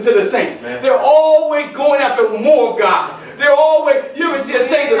delivered into the saints. They're always going after more of God. They're always, you ever see a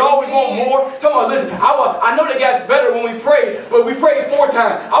saint that always want more? Come on, listen, I know that gets better when we pray, but we prayed 4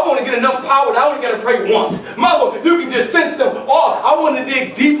 times. I want to get enough power that I only got to pray once. My Lord, you can just sense them all. I want to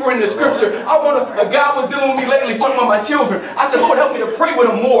dig deeper in the scripture. God was dealing with me lately, talking about my children. I said, Lord, help me to pray with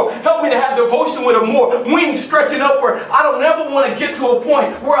them more. Help me to have devotion with them more. Wings stretching upward. I don't ever want to get to a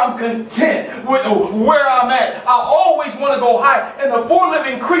point where I'm content with where I'm at. I always want to go higher. And the 4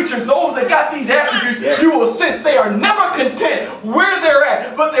 living creatures, those that got these attributes, you will sense they are never content where they're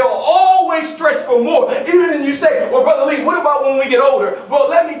at, but they'll always stretch for more. Even when you say, well, Brother Lee, what about when we get older? Well,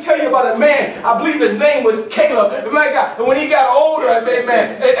 let me tell you about a man. I believe his name was Caleb. My God, when he got older,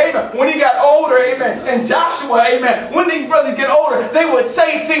 amen, when he got older, amen, and Joshua, amen, when these brothers get older, they would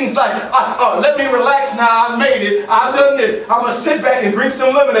say things like, let me relax now, I made it, I've done this, I'm going to sit back and drink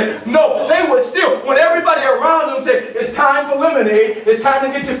some lemonade. No, they would still, when everybody around them said, it's time for lemonade, it's time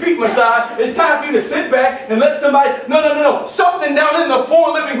to get your feet massaged, it's time for you to sit back and let somebody, no. Something down in the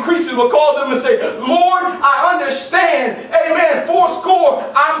 4 living creatures will call them and say, Lord, I understand, amen, 4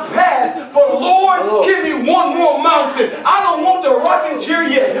 I'm past, but Lord, give me one more mountain. I don't want the rocking chair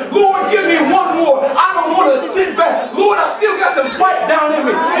yet. Lord, give me one more. I don't want to sit back. Lord, I still got some fight down in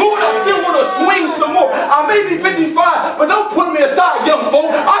me. Lord, I still want to swing some more. I may be 55, but don't put me aside, young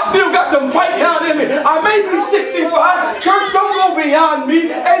folk. I still got some fight down in me. I may be 65. Church, don't go beyond me.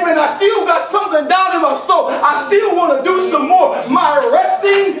 Amen. I still got something down in my soul. I still want to do some more. My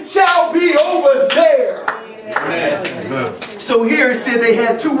resting shall be over there. Amen. So here it said they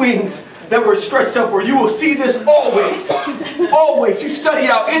had 2 wings that were stretched upward. You will see this always. Always. You study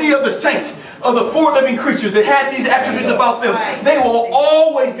out any of the saints of the 4 living creatures that had these attributes about them. They will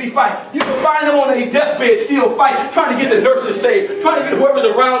always be fighting. You can find them on their deathbed still fighting, trying to get the nurses saved, trying to get whoever's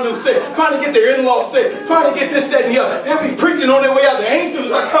around them saved, trying to get their in-laws saved, trying to get this, that, and the other. They'll be preaching on their way out. The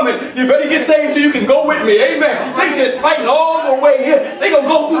angels are coming. You better get saved so you can go with me. Amen. They just fighting all the way in. They going to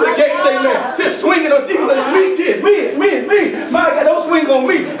go through the gates. Amen. Just swinging on people. It's me. My God, don't swing on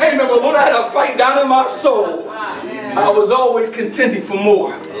me. Amen. But Lord, I had a fight down in my soul. I was always contending for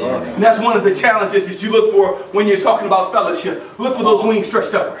more. And that's one of the challenges that you look for when you're talking about fellowship. Look for those wings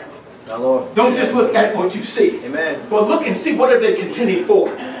stretched upward. Don't just look at what you see. Amen. But look and see, what are they contending for?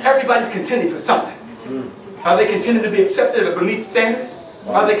 Everybody's contending for something. Are they contending to be accepted or beneath standards?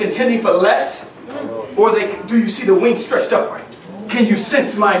 Are they contending for less? Or do you see the wings stretched upward? Can you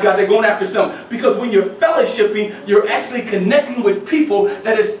sense, my God, they're going after something? Because when you're fellowshipping, you're actually connecting with people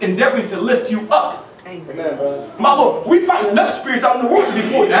that is endeavoring to lift you up. Amen. My Lord, we fight enough spirits out in the world to be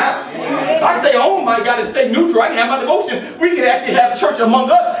poured out. I say, oh my God, and stay neutral. I can have my devotion. We can actually have church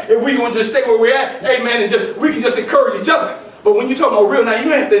among us if we want to just stay where we're at. Amen. And we can just encourage each other. But when you're talking about real, now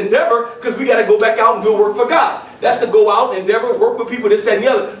you have to endeavor, because we got to go back out and do work for God. That's to go out and endeavor, work with people, this, that, and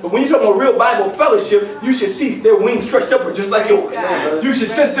the other. But when you're talking about real Bible fellowship, you should see their wings stretched upward just like yours. You should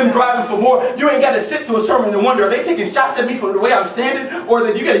sense them driving for more. You ain't got to sit through a sermon and wonder, are they taking shots at me for the way I'm standing? Or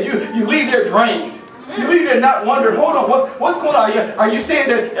that you leave there drained. You leave there not wondering, hold on, what's going on? Are you saying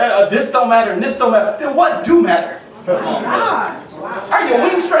that this don't matter and this don't matter? Then what do matter? Are your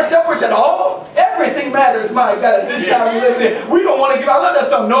wings stretched upwards at all? Everything matters, my God, at this time we live in. We don't want to give out. Let us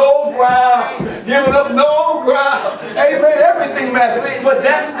some no ground. Giving up no ground. Amen. Everything matters. But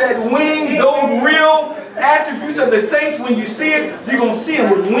that's that wings, those real attributes of the saints. When you see it, you're going to see them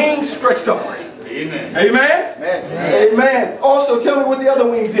with wings stretched upward. Amen. Amen? Amen. Amen. Also, tell me what the other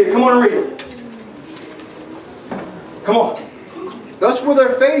wings did. Come on and read it. Come on. Thus were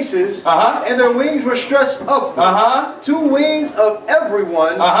their faces, and their wings were stretched up. 2 wings of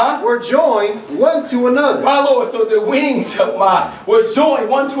everyone were joined one to another. My Lord, so the wings of mine were joined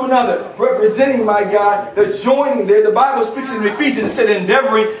one to another, representing, my God, the joining there. The Bible speaks in Ephesians, it said,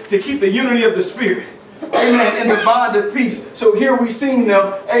 endeavoring to keep the unity of the Spirit. Amen. In the bond of peace. So here we seen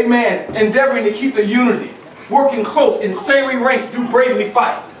them, amen, endeavoring to keep the unity, working close in serried ranks, do bravely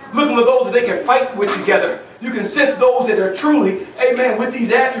fight. Looking for those that they can fight with together. You can sense those that are truly, amen, with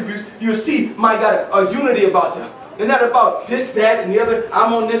these attributes. You'll see, my God, a unity about them. They're not about this, that, and the other.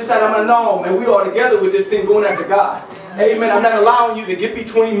 I'm on this side, I'm on no, man. We all together with this thing going after God. Amen. I'm not allowing you to get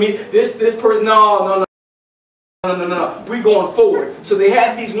between me, this person. No. We're going forward. So they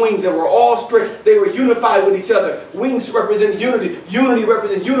had these wings that were all straight. They were unified with each other. Wings represent unity. Unity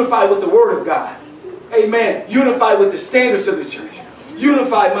represents unified with the Word of God. Amen. Unified with the standards of the church.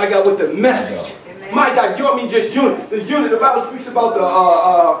 Unified, my God, with the message. Amen. My God, you don't mean just unity. The unity, the Bible speaks about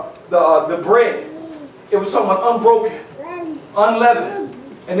the bread. It was talking about unbroken, unleavened.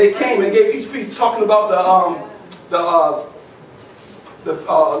 And they came and gave each piece talking about the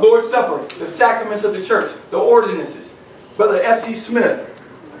Lord's Supper, the sacraments of the church, the ordinances. Brother F.C. Smith,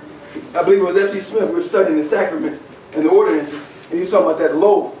 I believe it was F.C. Smith, we were studying the sacraments and the ordinances, and he was talking about that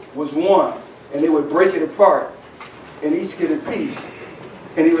loaf was one, and they would break it apart, and each get a piece.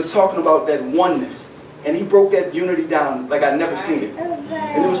 And he was talking about that oneness, and he broke that unity down like I'd never seen it.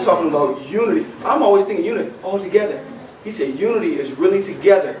 And he was talking about unity. I'm always thinking unity all together. He said unity is really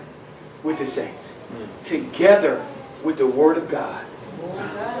together with the saints, together with the Word of God.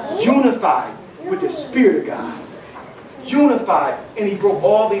 Unified with the Spirit of God. Unified, and he broke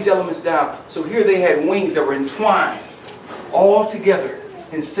all these elements down. So here they had wings that were entwined, all together,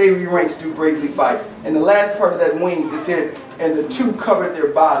 in serried ranks do bravely fight. And the last part of that wings, it said, and the 2 covered their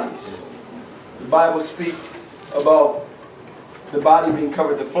bodies. The Bible speaks about the body being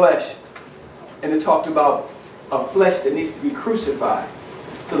covered, the flesh, and it talked about a flesh that needs to be crucified.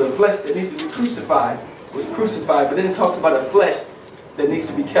 So the flesh that needs to be crucified was crucified, but then it talks about a flesh that needs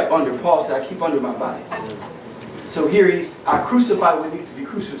to be kept under. Paul said, I keep under my body. So here I crucify what needs to be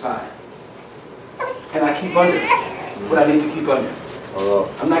crucified. And I keep under what I need to keep under.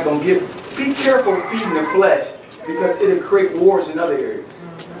 I'm not going to be careful feeding the flesh, because it'll create wars in other areas.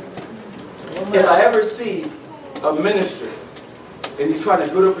 If I ever see a minister, and he's trying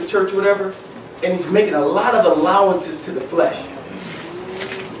to build up a church or whatever, and he's making a lot of allowances to the flesh,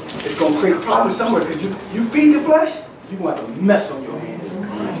 it's going to create problems somewhere, because you feed the flesh, you're going to have a mess on your hands.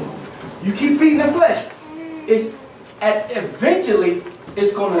 You keep feeding the flesh, eventually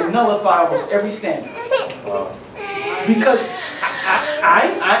it's going to nullify almost every standard. Because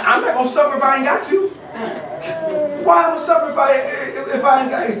I'm not going to suffer if I ain't got to. Why am I going to suffer if I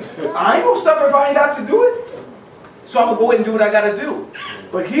ain't got to? I ain't going to suffer if I ain't got to do it. So I'm going to go ahead and do what I got to do.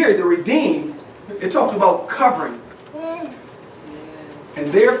 But here, the redeemed, it talks about covering. And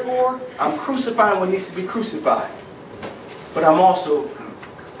therefore, I'm crucifying what needs to be crucified. But I'm also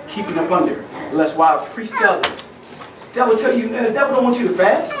keeping up under. Unless why I preach to others. The devil tell you, and the devil don't want you to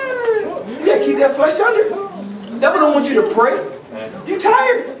fast. You got to keep that flesh under. The devil don't want you to pray. You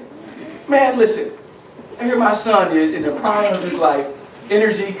tired. Man, listen. I hear my son is in the prime of his life.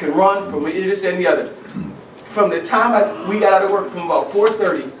 Energy can run from this and the other. From the time we got out of work from about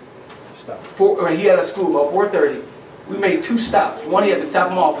 4:30, or he had a school about 4:30, we made 2 stops. One, he had to stop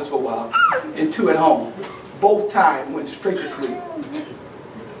in my office for a while, and 2 at home. Both times went straight to sleep.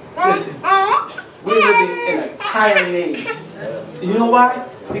 Listen, we're living in a tiring age. You know why?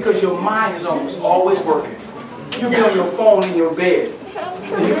 Because your mind is always working. You'll be on your phone in your bed,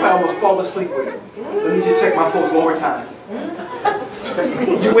 and you probably almost fall asleep with it. Let me just check my pulse one more time.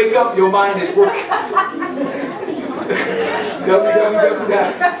 You wake up, your mind is working.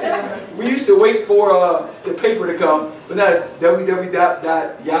 We used to wait for the paper to come, but now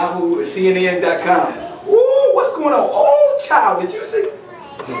www.yahoo or CNN.com. Ooh, what's going on? Oh, child, did you see?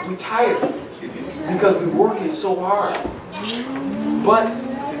 We tired because we're working so hard. But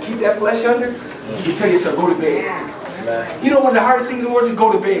to keep that flesh under, you tell yourself, go to bed. You know, one of the hardest things in the world is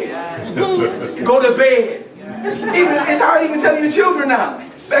go to bed. Go to bed. It's hard even telling your children now.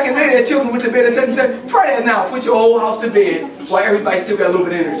 Back in the day, their children went to bed at 7. Try that now. Put your whole house to bed while everybody still got a little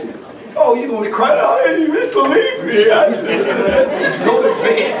bit of energy. Oh, you're going to be crying. Oh, you sleepy. Go to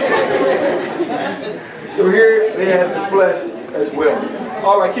bed. So here they had the flesh as well.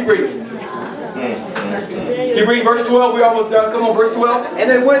 All right, keep reading. Keep reading verse 12. We almost done. Come on, verse 12. And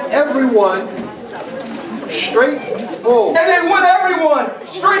they went everyone straight forward. And they went everyone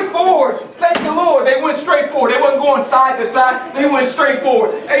straight forward. Thank the Lord. They went straight forward. They wasn't going side to side. They went straight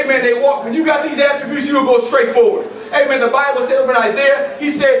forward. Amen. They walked. When you got these attributes, you will go straight forward. Amen. The Bible said over in Isaiah, he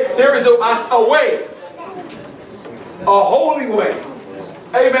said, there is a way. A holy way.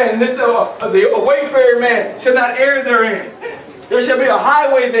 Amen. And this the wayfarer man shall not err therein. There shall be a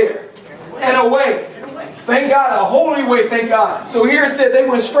highway there. And a way. Thank God, a holy way, thank God. So here it said they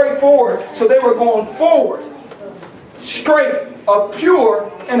went straight forward. So they were going forward. Straight, a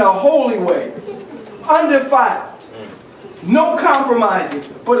pure, and a holy way. Undefiled. No compromising,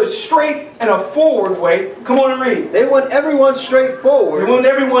 but a straight and a forward way. Come on and read. They went everyone straight forward. They went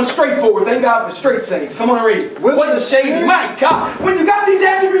everyone straight forward. Thank God for straight saints. Come on and read. What the shady? My God. When you got these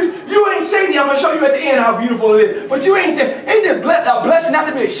attributes, you ain't shady. I'm going to show you at the end how beautiful it is. But you ain't it a blessing not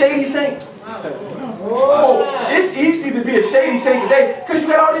to be a shady saint? Oh, it's easy to be a shady saint today because you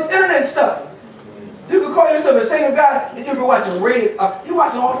got all this internet stuff. You can call yourself a saint of God and you'll be watching you're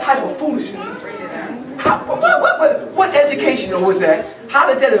watching all type of foolishness. What educational was that? How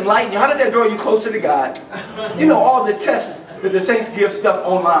did that enlighten you? How did that draw you closer to God? You know, all the tests that the saints give stuff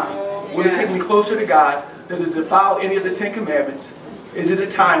online. Will it take me closer to God? Does it defile any of the 10 Commandments? Is it a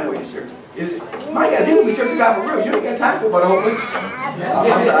time waster? Is it, my God, you be church of God for real. You ain't got time for about a whole bunch.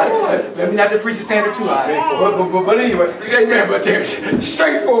 I'm sorry. Let me not to preach the standard too high. But anyway, amen. But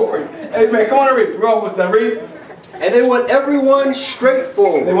straightforward. Amen. Come on and read. We're almost done. Read. And they went everyone straight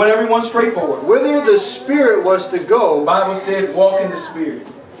forward. They went everyone straight forward. Whither the Spirit was to go, the Bible said, walk in the Spirit.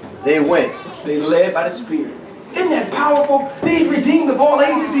 They went. They led by the Spirit. Isn't that powerful? These redeemed of all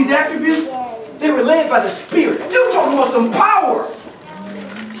ages, these attributes, they were led by the Spirit. You're talking about some power.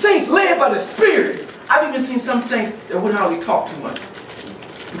 Saints led by the Spirit. I've even seen some saints that wouldn't hardly talk too much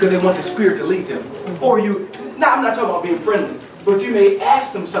because they want the Spirit to lead them. Or I'm not talking about being friendly, but you may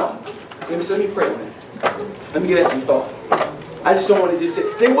ask them something. Let me pray with them. Let me get that some thought. I just don't want to just say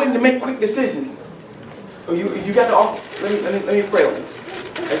they wouldn't make quick decisions. Oh, you got to offer. Let me pray with them.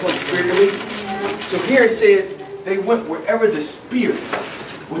 I just want the Spirit to lead. So here it says they went wherever the Spirit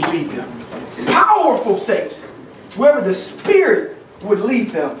would lead them. Powerful saints. Wherever the Spirit would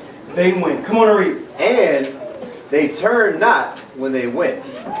lead them, they went. Come on and read. And they turned not when they went.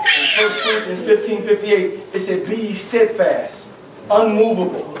 In 1 Corinthians 15:58, it said, be ye steadfast,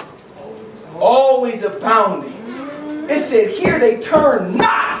 unmovable, always abounding. It said here they turned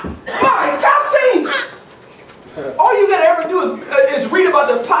not. My God, saints! All you got to ever do is read about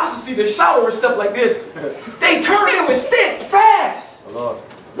the apostasy, the shower and stuff like this. They turned and were steadfast.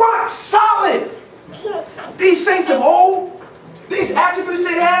 Rock solid. These saints of old, these attributes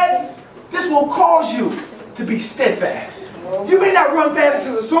they had, this will cause you to be steadfast. You may not run fast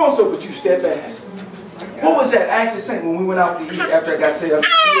as a so-and-so, but you steadfast. What was that? I asked the saint when we went out to eat after I got saved in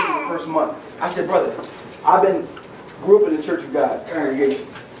the first month. I said, brother, grew up in the Church of God congregation.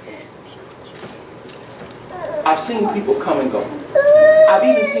 I've seen people come and go. I've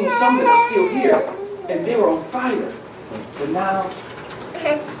even seen some that are still here, and they were on fire. But now,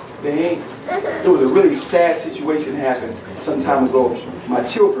 they ain't. There was a really sad situation happened some time ago. My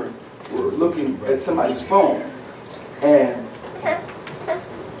children were looking at somebody's phone, and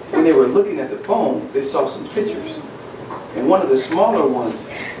when they were looking at the phone, they saw some pictures. And one of the smaller ones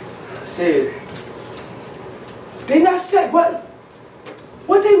said, they not said what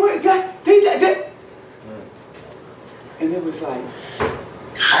they were, they. And it was like,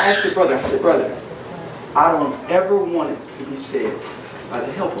 I asked the brother, I said, brother, I don't ever want it to be said by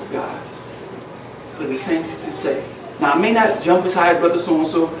the help of God. But the same is to say. Now I may not jump as high as brother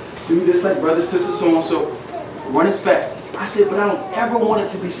so-and-so, do this like brother, sister so-and-so, run as fast. I said, but I don't ever want it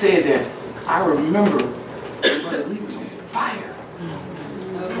to be said that I remember when Brother Lee was on fire.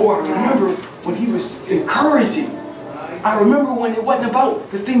 Or I remember when he was encouraging. I remember when it wasn't about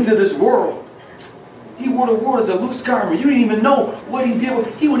the things of this world. He wore the world as a loose garment. You didn't even know what he did.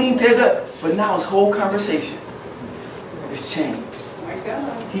 He wouldn't even tear it up. But now his whole conversation has changed.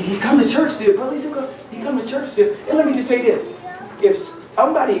 He come to church still. Brother, he come to church still. And let me just tell you this. If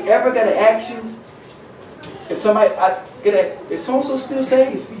somebody ever got to ask you, if somebody, is so-and-so still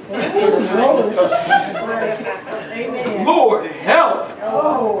saved? Lord, help.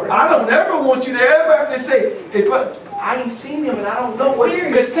 I don't ever want you to ever have to say, hey, but I ain't seen him and I don't know what.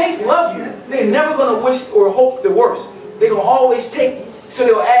 Because saints love you. They're never going to wish or hope the worst. They're going to always take, so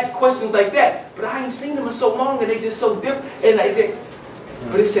they'll ask questions like that. But I ain't seen them in so long and they just so different. And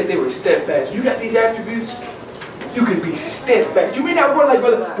But it said they were steadfast. You got these attributes, you can be steadfast. You may not run like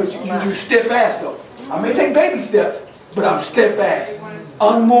brother, but you steadfast though. I may take baby steps, but I'm steadfast.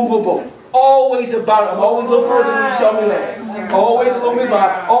 Unmovable. Always about it. I'm always a little further than you saw me last. Always a little bit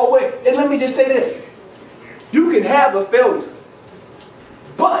behind. Always. And let me just say this. You can have a failure.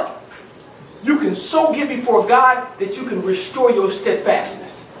 But you can so get before God that you can restore your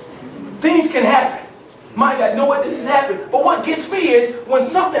steadfastness. Things can happen. My God, know what this has happened. But what gets me is when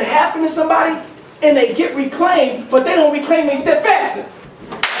something happened to somebody and they get reclaimed, but they don't reclaim their steadfastness.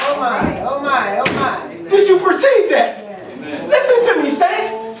 Oh my, oh my, oh my. Did you perceive that? Amen. Listen to me,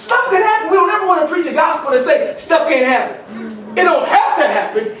 saints. Stuff can happen. We don't ever want to preach the gospel and say stuff can't happen. It don't have to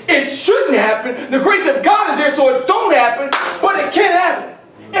happen. It shouldn't happen. The grace of God is there so it don't happen, but it can happen.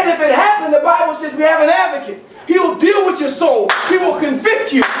 And if it happened, the Bible says we have an advocate. He will deal with your soul. He will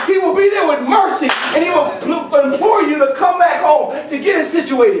convict you. He will be there with mercy. And he will implore you to come back home to get it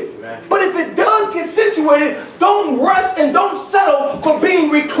situated. Amen. But if it does get situated, don't rush and don't settle for being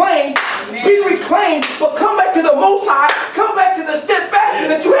reclaimed. Amen. Be reclaimed, but come back to the Most High. Come back to the steadfastness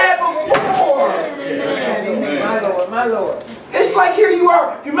that you had before. Amen. My Lord, my Lord. It's like here you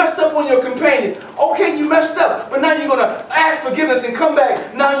are, you messed up on your companion. Okay, you messed up, but now you're going to ask forgiveness and come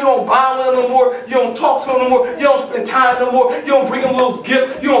back. Now you don't bond with them no more. You don't talk to them no more. You don't spend time no more. You don't bring them little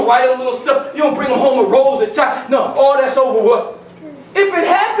gifts. You don't write them little stuff. You don't bring them home a rose and child. No, all that's over with. If it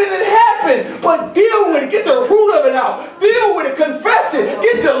happened, it happened. But deal with it. Get the root of it out. Deal with it. Confess it.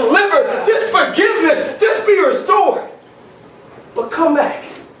 Get delivered. Just forgiveness. Just be restored. But come back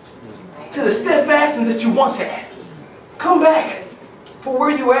to the steadfastness that you once had. Come back for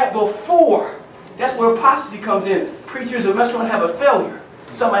where you were at before. That's where apostasy comes in. Preachers and restaurants have a failure.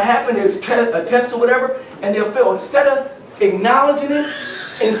 Something happened, they a test or whatever, and they'll fail. Instead of acknowledging it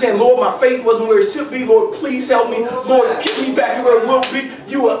and saying, Lord, my faith wasn't where it should be. Lord, please help me. Lord, get me back to where it will be.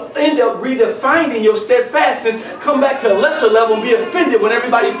 You will end up redefining your steadfastness. Come back to a lesser level and be offended when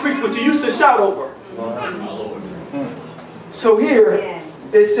everybody preached what you used to shout over. So here,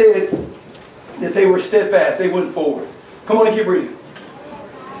 it said that they were steadfast. They went forward. Come on and keep reading.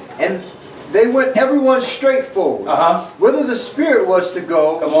 And they went everyone straight forward. Whether the Spirit was to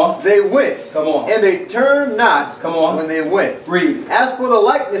go, come on, they went. Come on. And they turned not, come on, when they went. Read. As for the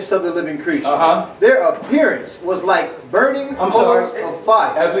likeness of the living creature, their appearance was like burning coals of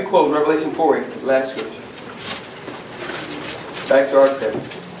fire. As we close, Revelation 4:8, last scripture. Back to our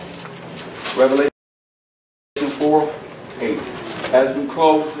text. Revelation 4:8. As we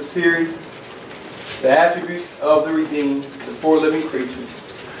close the series, the attributes of the redeemed, the four living creatures,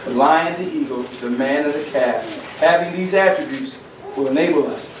 the lion, the eagle, the man, and the calf. Having these attributes will enable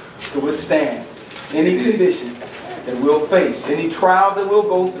us to withstand any condition that we'll face, any trial that we'll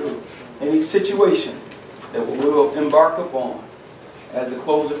go through, any situation that we'll embark upon as the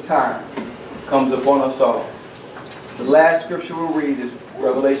close of time comes upon us all. The last scripture we'll read is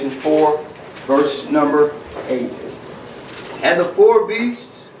Revelation 4, verse number 8. And the four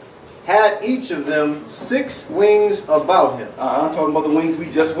beasts had each of them 6 wings about him. I'm talking about the wings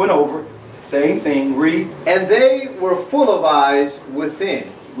we just went over. Same thing. Read. And they were full of eyes within.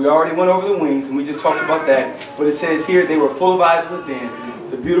 We already went over the wings and we just talked about that. But it says here they were full of eyes within.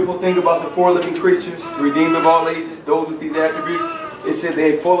 The beautiful thing about the four living creatures, redeemed of all ages, those with these attributes, it said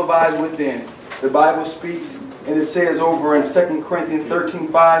they are full of eyes within. The Bible speaks and it says over in 2 Corinthians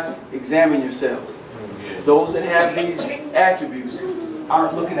 13:5, examine yourselves. Those that have these attributes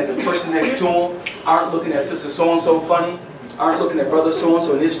aren't looking at the person next to them, aren't looking at sister so-and-so funny, aren't looking at brother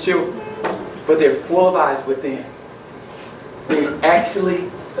so-and-so and his children, but they're full of eyes within. They actually,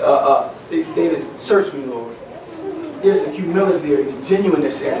 they search me, Lord. There's a humility there, a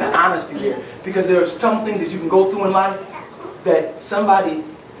genuineness there, and an honesty there. Because there are some things that you can go through in life that somebody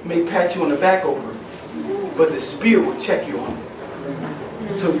may pat you on the back over, but the Spirit will check you on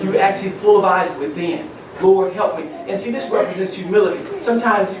it. So you're actually full of eyes within. Lord, help me. And see, this represents humility.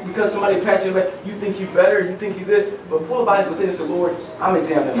 Sometimes, because somebody pats you on the back, you think you're better, you think you're good, but full of eyes within is the Lord, I'm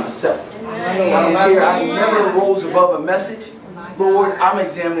examining myself. I don't care. I never rose above a message. Lord, I'm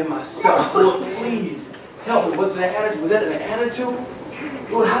examining myself. Lord, please help me. Was that an attitude?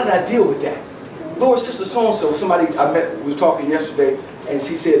 Lord, how did I deal with that? Lord, sister so-and-so, somebody I met was talking yesterday, and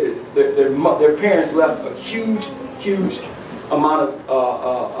she said that their parents left a huge amount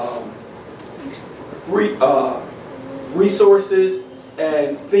of resources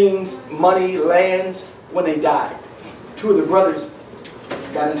and things, money, lands, when they died. 2 of the brothers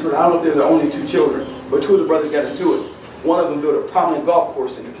got into it. I don't know if they're the only 2 children, but 2 of the brothers got into it. One of them built a prominent golf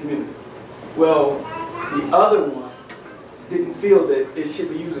course in the community. Well, the other one didn't feel that it should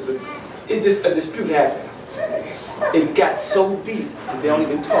be used as a dispute happened. it got so deep that they don't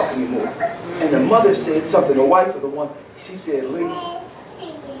even talk anymore. And the mother said something, the wife of the one, she said, Lee,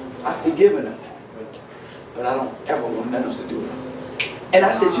 I've forgiven her, but I don't ever want nothing else to do with her. And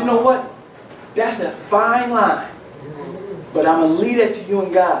I said, you know what? That's a fine line. But I'm going to leave that to you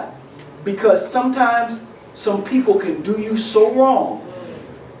and God. Because sometimes some people can do you so wrong,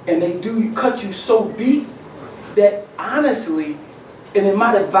 and they cut you so deep that honestly, and it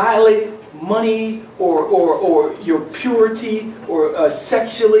might have violated money or your purity or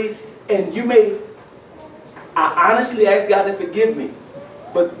sexually, and I honestly ask God to forgive me.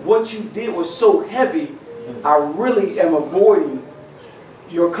 But what you did was so heavy, I really am avoiding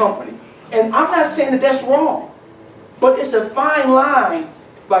your company. And I'm not saying that that's wrong, but it's a fine line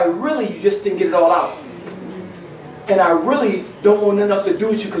by really you just didn't get it all out. And I really don't want nothing else to do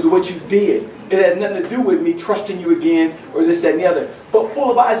with you because of what you did. It has nothing to do with me trusting you again or this, that, and the other. But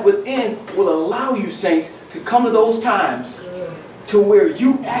Full of Eyes Within will allow you, saints, to come to those times to where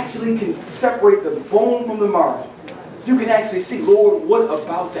you actually can separate the bone from the marrow. You can actually see, Lord, what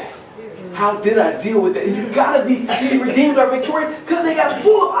about that? How did I deal with that? And you got to be redeemed or victorious because they got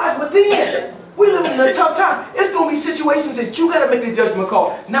full of eyes within. We live in a tough time. It's going to be situations that you got to make the judgment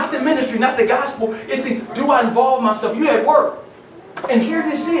call. Not the ministry, not the gospel. It's the, do I involve myself? You at work. And here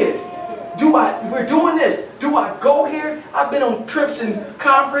this is. We're doing this. Do I go here? I've been on trips and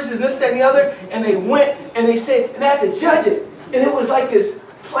conferences, this, that, and the other. And they went and they said, and I had to judge it. And it was like this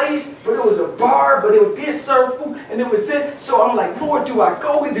place, but it was a bar, but it did serve food, and it was it. So I'm like, Lord, do I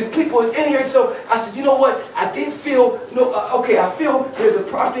go? And the people in here. So I said, you know what? I did feel, okay, I feel there's a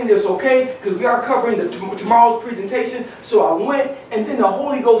prompting that's okay, because we are covering tomorrow's presentation. So I went, and then the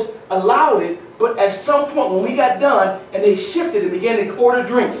Holy Ghost allowed it. But at some point, when we got done, and they shifted and began to order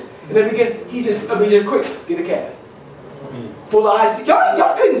drinks, and then again, he just, quick, get a cab. Full of eyes.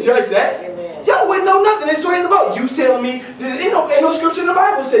 Y'all couldn't judge that. Y'all wouldn't know nothing. It's straight in the Bible. You telling me that ain't no scripture in the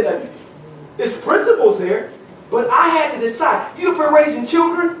Bible said nothing. There's principles there, but I had to decide. You've been raising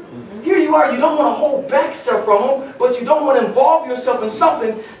children. Here you are. You don't want to hold back stuff from them, but you don't want to involve yourself in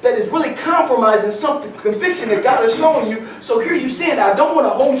something that is really compromising something, conviction that God is showing you. So here you saying, I don't want to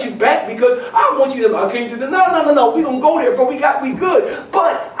hold you back because I want you to, I can't do that. No. We're going to go there, bro. We good.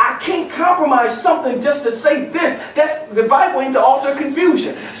 But I can't compromise something just to say this. That's the Bible ain't the author of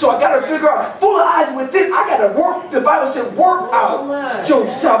confusion. So I got to figure out, full of eyes within, I got to work. The Bible said, work out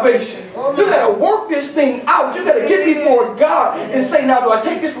your salvation. You got to work this thing out. You got to get before God and say, now do I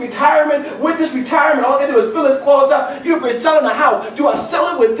take this retirement? With this retirement, all I can do is fill this clause out. You've been selling a house. Do I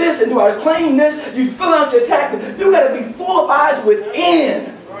sell it with this and do I claim this? You fill out your taxes. You got to be full of eyes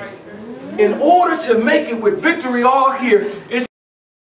within in order to make it with victory all here. It's